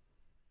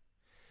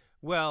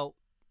 Well,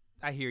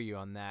 I hear you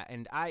on that.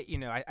 And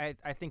I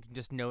think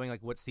just knowing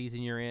like what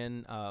season you're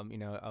in, you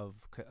know,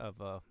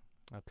 of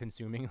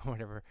consuming or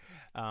whatever,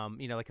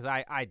 you know, like, cause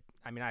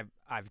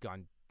I've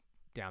gone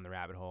down the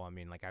rabbit hole. I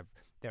mean, like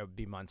there would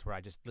be months where I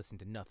just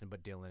listened to nothing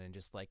but Dylan and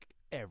just like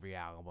every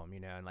album,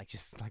 you know, and like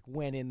just like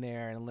went in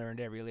there and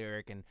learned every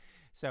lyric. And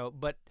so,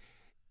 but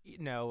you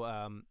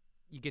know,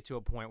 you get to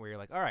a point where you're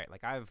like, all right,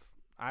 like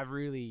I've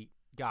really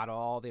got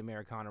all the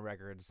Americana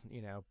records,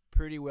 you know,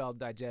 pretty well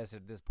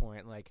digested at this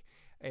point. Like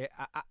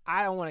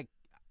I don't want to,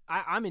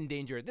 I'm in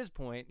danger at this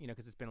point, you know,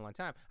 cause it's been a long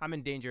time. I'm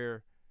in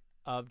danger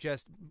of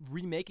just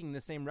remaking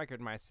the same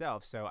record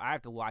myself. So I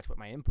have to watch what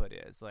my input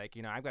is. Like,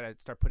 you know, I've got to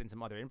start putting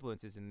some other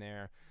influences in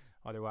there.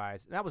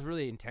 Otherwise, and that was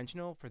really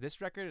intentional for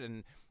this record.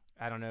 And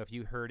I don't know if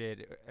you heard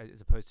it as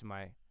opposed to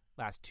my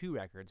last two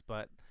records,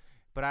 but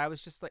I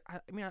was just like,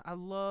 I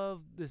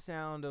love the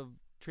sound of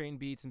train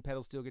beats and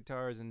pedal steel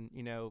guitars and,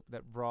 you know,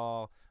 that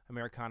raw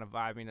Americana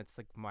vibe. I mean, it's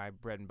like my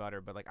bread and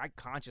butter, but like I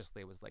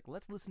consciously was like,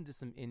 let's listen to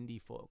some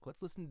indie folk.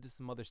 Let's listen to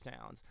some other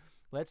sounds.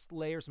 Let's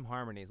layer some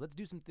harmonies. Let's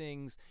do some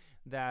things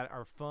that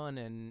are fun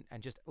and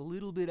just a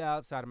little bit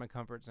outside of my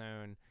comfort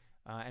zone,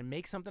 and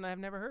make something I've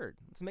never heard.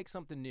 Let's make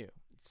something new.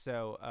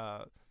 So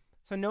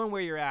knowing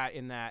where you're at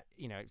in that,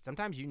 you know,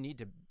 sometimes you need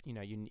to, you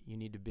know, you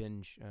need to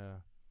binge,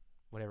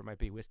 whatever it might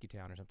be, Whiskey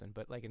Town or something.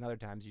 But like in other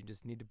times, you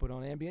just need to put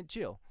on ambient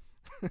chill.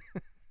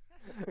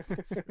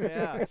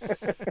 Yeah,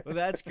 well,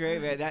 that's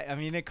great, man. I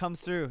mean, it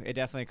comes through. It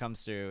definitely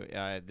comes through.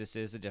 This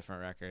is a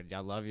different record. I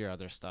love your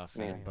other stuff,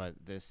 man, but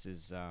this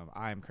is.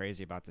 I'm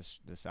crazy about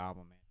this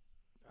album, man.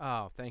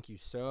 Oh, thank you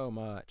so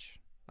much.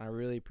 I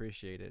really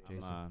appreciate it,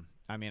 Jason.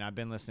 I mean, I've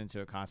been listening to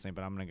it constantly,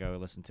 but I'm gonna go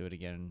listen to it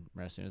again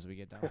as soon as we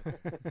get done.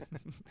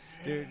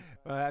 Dude,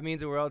 well, that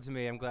means the world to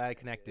me. I'm glad I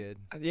connected.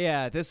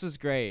 Yeah, this was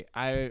great.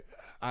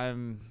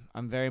 I'm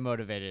very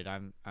motivated.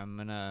 I'm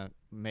gonna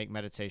make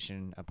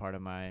meditation a part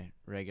of my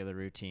regular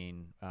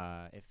routine.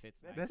 It fits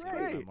that's nicely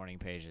great. with my morning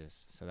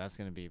pages, so that's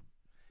gonna be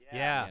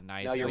nice.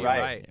 No, you're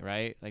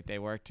right? Like they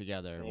work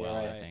together well,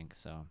 I think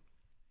so.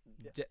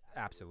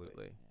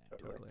 Absolutely,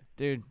 totally.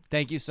 Dude,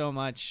 thank you so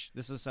much.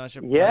 This was such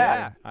a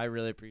pleasure. I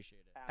really appreciate it.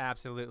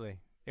 Absolutely,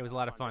 it was a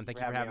lot of fun. Thank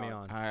you for having me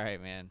on. All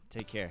right, man.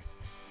 Take care.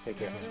 Take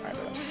care. All right,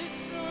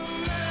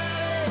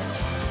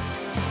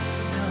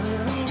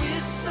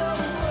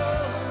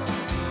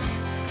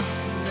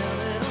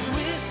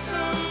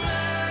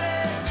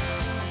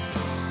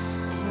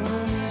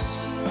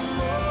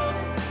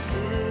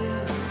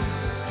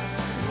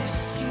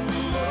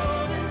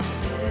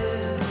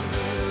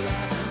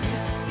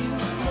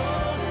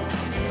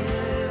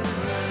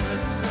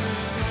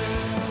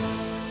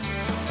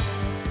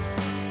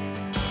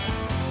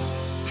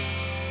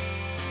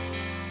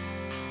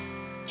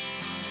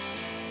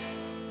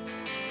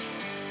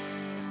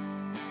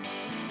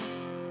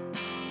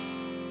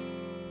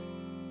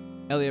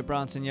 Eliot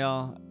Bronson,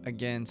 y'all.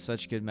 Again,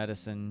 such good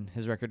medicine.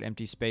 His record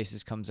Empty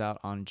Spaces comes out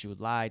on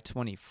July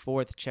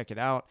 24th. Check it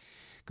out.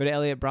 Go to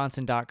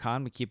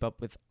EliotBronson.com to keep up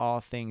with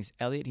all things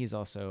Eliot. He's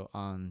also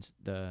on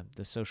the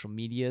social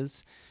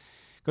medias.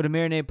 Go to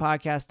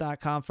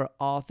MarinadePodcast.com for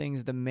all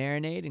things The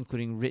Marinade,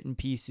 including written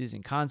pieces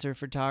and concert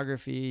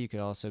photography. You could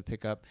also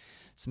pick up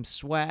some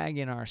swag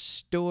in our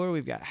store.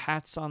 We've got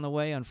hats on the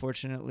way.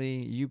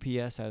 Unfortunately,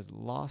 UPS has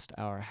lost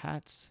our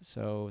hats,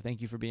 so thank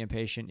you for being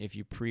patient. If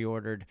you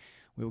pre-ordered,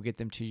 we will get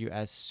them to you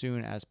as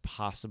soon as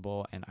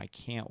possible, and I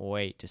can't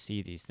wait to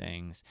see these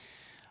things.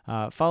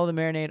 Follow The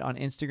Marinade on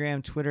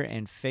Instagram, Twitter,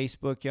 and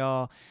Facebook,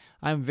 y'all.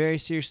 I'm very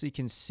seriously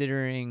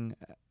considering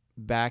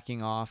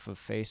backing off of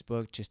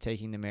Facebook, just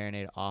taking The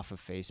Marinade off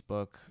of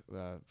Facebook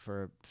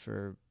for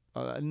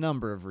a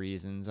number of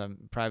reasons.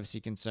 Privacy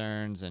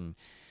concerns, and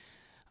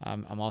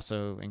I'm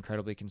also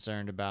incredibly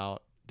concerned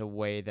about the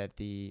way that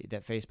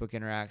that Facebook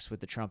interacts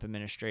with the Trump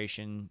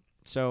administration.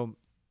 So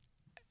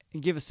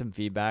give us some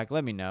feedback.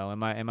 Let me know.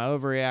 Am I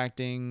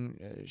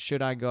overreacting?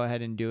 Should I go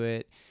ahead and do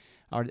it?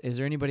 Is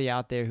there anybody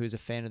out there who's a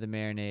fan of The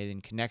Marinade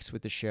and connects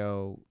with the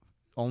show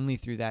only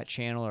through that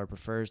channel or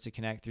prefers to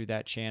connect through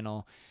that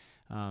channel?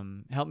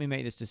 Help me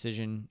make this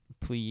decision,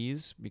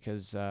 please,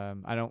 because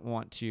I don't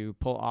want to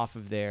pull off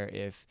of there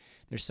if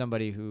there's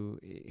somebody who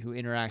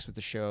interacts with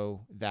the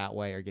show that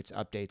way or gets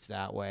updates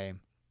that way,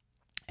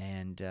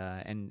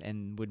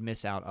 and would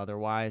miss out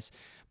otherwise.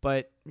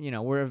 But you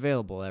know, we're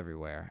available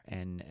everywhere,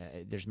 and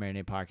there's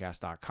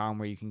MarinadePodcast.com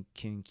where you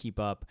can keep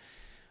up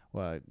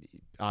Well,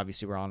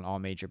 obviously, we're on all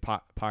major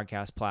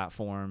podcast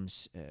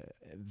platforms,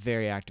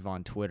 very active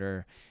on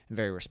Twitter,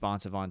 very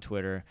responsive on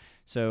Twitter.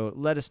 So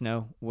let us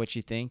know what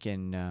you think,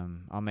 and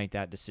I'll make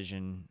that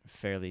decision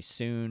fairly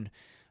soon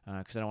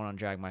because I don't want to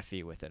drag my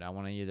feet with it. I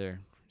want to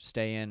either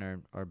stay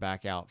in or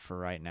back out for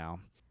right now.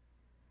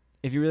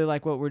 If you really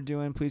like what we're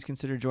doing, please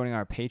consider joining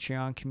our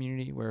Patreon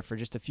community, where for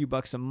just a few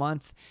bucks a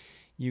month,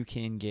 you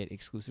can get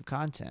exclusive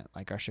content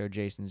like our show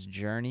Jason's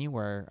Journey,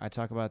 where I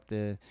talk about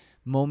the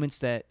moments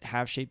that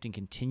have shaped and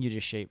continue to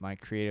shape my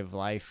creative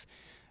life.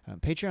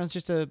 Patreon is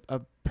just a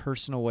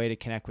personal way to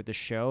connect with the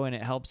show, and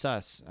it helps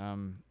us.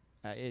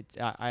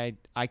 I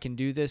can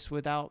do this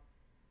without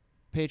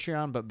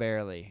Patreon, but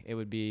barely. It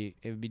would be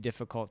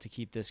difficult to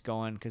keep this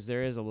going because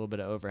there is a little bit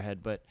of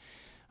overhead, but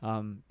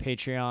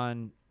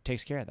Patreon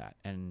takes care of that,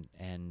 and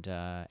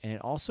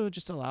it also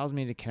just allows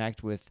me to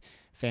connect with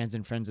fans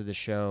and friends of the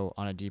show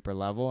on a deeper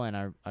level, and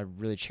I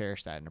really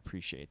cherish that and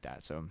appreciate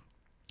that. So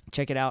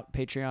check it out,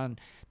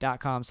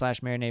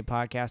 patreon.com/Marinade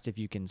Podcast if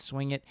you can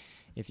swing it.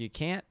 If you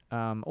can't,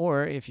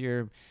 or if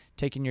you're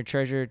taking your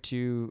treasure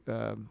to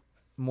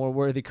more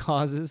worthy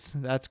causes,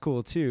 that's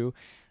cool too.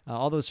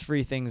 All those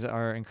free things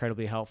are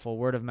incredibly helpful.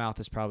 Word of mouth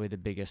is probably the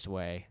biggest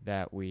way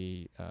that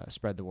we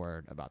spread the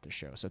word about the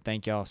show. So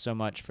thank y'all so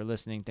much for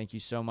listening. Thank you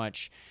so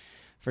much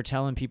for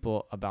telling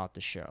people about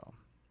the show.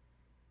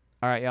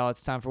 All right, y'all,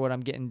 it's time for What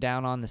I'm Getting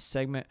Down On, the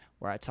segment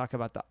where I talk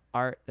about the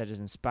art that is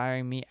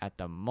inspiring me at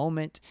the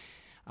moment.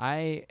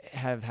 I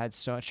have had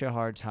such a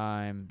hard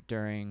time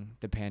during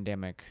the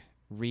pandemic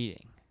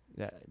reading.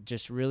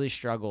 Just really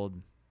struggled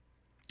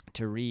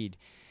to read.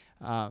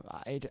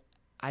 I'd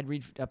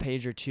read a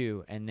page or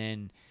two and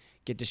then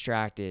get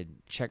distracted,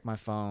 check my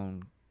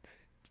phone,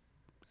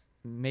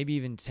 maybe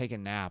even take a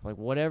nap. Like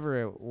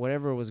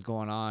whatever was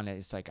going on,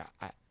 it's like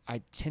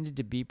I tended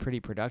to be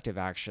pretty productive,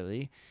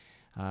 actually.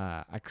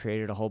 I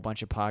created a whole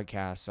bunch of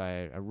podcasts.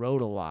 I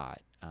wrote a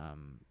lot,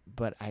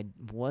 but I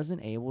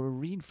wasn't able to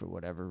read for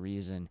whatever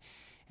reason.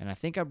 And I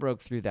think I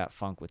broke through that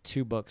funk with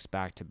 2 books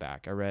back to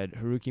back. I read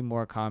Haruki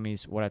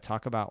Murakami's What I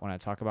Talk About When I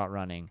Talk About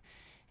Running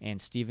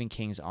and Stephen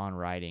King's On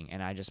Writing,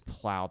 and I just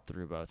plowed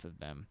through both of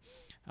them.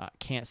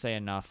 Can't say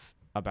enough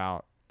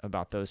about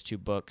those 2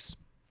 books.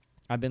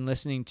 I've been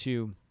listening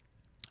to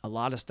a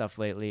lot of stuff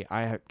lately.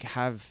 I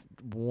have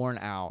worn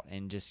out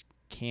and just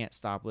can't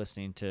stop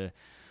listening to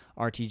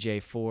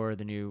RTJ4,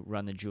 the new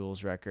Run the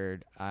Jewels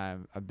record.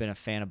 I've been a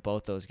fan of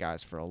both those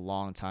guys for a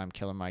long time,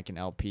 Killer Mike and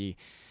LP.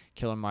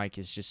 Killer Mike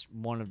is just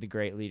one of the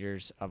great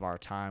leaders of our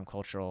time,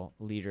 cultural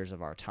leaders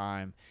of our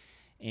time.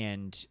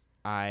 And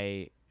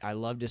I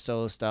loved his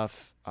solo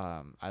stuff.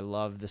 I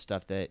love the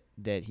stuff that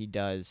he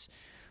does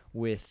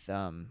with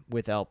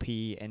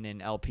LP, and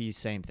then LP's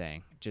same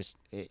thing. Just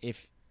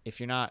if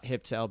you're not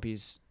hip to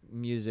LP's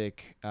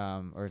music,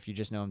 or if you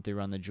just know him through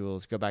Run the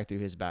Jewels, go back through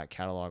his back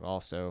catalog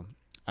also.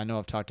 I know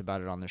I've talked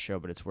about it on the show,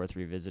 but it's worth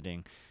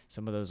revisiting.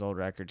 Some of those old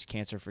records,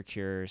 Cancer for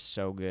Cure,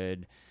 so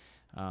good.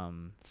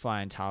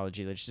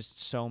 Flyentology, there's just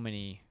so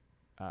many.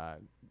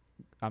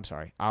 I'm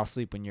sorry, I'll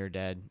Sleep When You're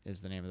Dead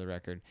is the name of the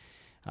record.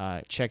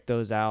 Check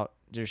those out.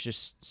 There's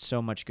just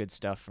so much good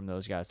stuff from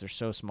those guys. They're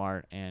so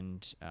smart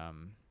and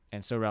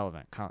so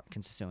relevant,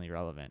 consistently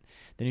relevant.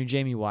 The new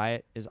Jamie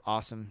Wyatt is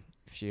awesome.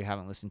 If you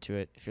haven't listened to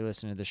it, if you're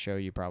listening to the show,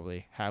 you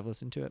probably have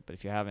listened to it, but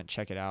if you haven't,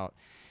 check it out.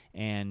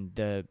 And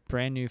the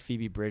brand new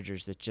Phoebe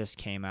Bridgers that just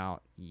came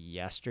out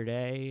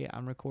yesterday,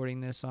 I'm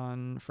recording this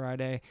on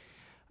Friday,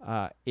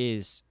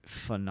 is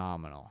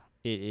phenomenal.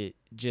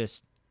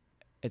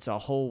 It's a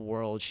whole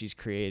world she's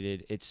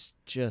created. It's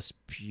just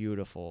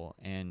beautiful.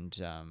 And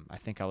I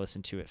think I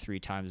listened to it 3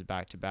 times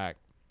back to back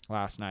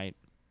last night.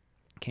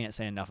 Can't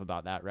say enough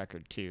about that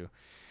record too.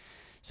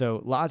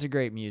 So lots of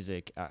great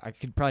music. I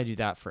could probably do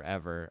that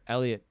forever.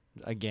 Eliot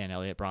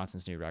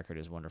Bronson's new record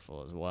is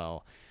wonderful as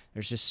well.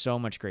 There's just so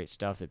much great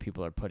stuff that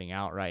people are putting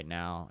out right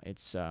now.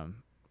 It's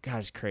God,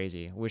 it's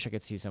crazy. I wish I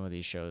could see some of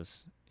these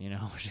shows.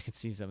 I wish I could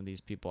see some of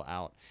these people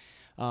out.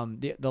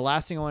 The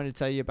last thing I wanted to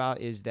tell you about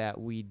is that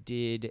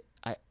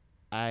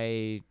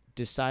I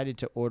decided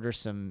to order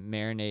some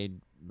Marinade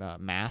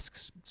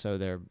masks. So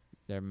they're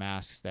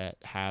masks that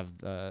have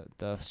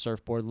the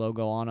surfboard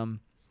logo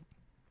on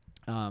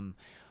them.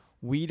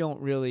 We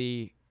don't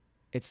really.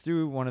 It's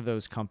through one of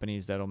those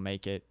companies that'll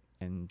make it,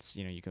 and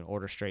you can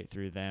order straight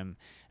through them.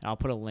 And I'll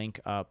put a link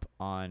up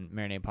on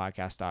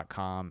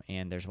marinadepodcast.com,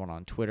 and there's one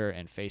on Twitter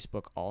and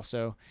Facebook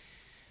also.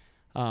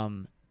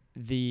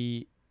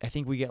 I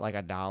think we get like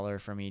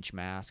 $1 from each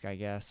mask, I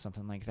guess,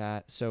 something like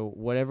that. So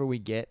whatever we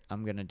get,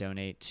 I'm going to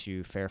donate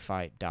to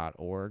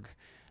fairfight.org.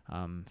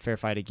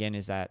 Fairfight, again,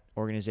 is that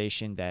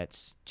organization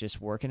that's just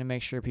working to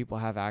make sure people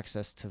have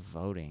access to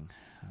voting,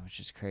 which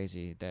is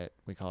crazy that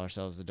we call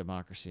ourselves a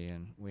democracy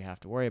and we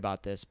have to worry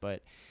about this.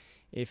 But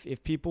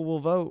if people will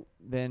vote,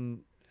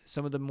 then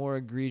some of the more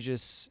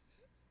egregious,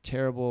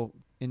 terrible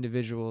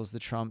individuals, the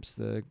Trumps,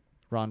 the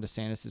Ron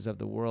DeSantis of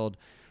the world,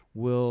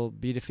 will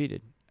be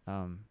defeated.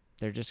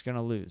 They're just going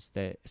to lose.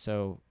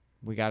 So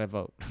we got to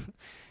vote.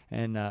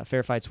 And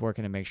Fair Fight's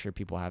working to make sure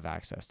people have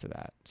access to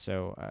that.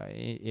 So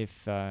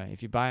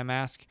if you buy a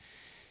mask,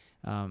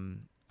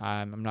 I'm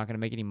not going to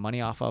make any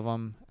money off of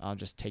them. I'll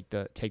just take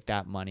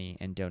that money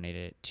and donate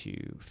it to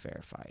Fair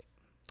Fight.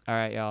 All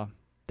right, y'all.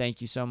 Thank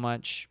you so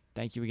much.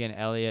 Thank you again,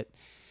 Eliot.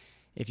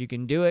 If you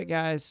can do it,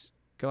 guys,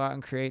 go out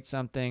and create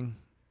something.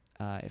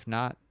 If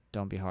not,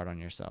 don't be hard on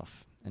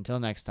yourself. Until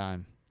next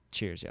time,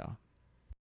 cheers, y'all.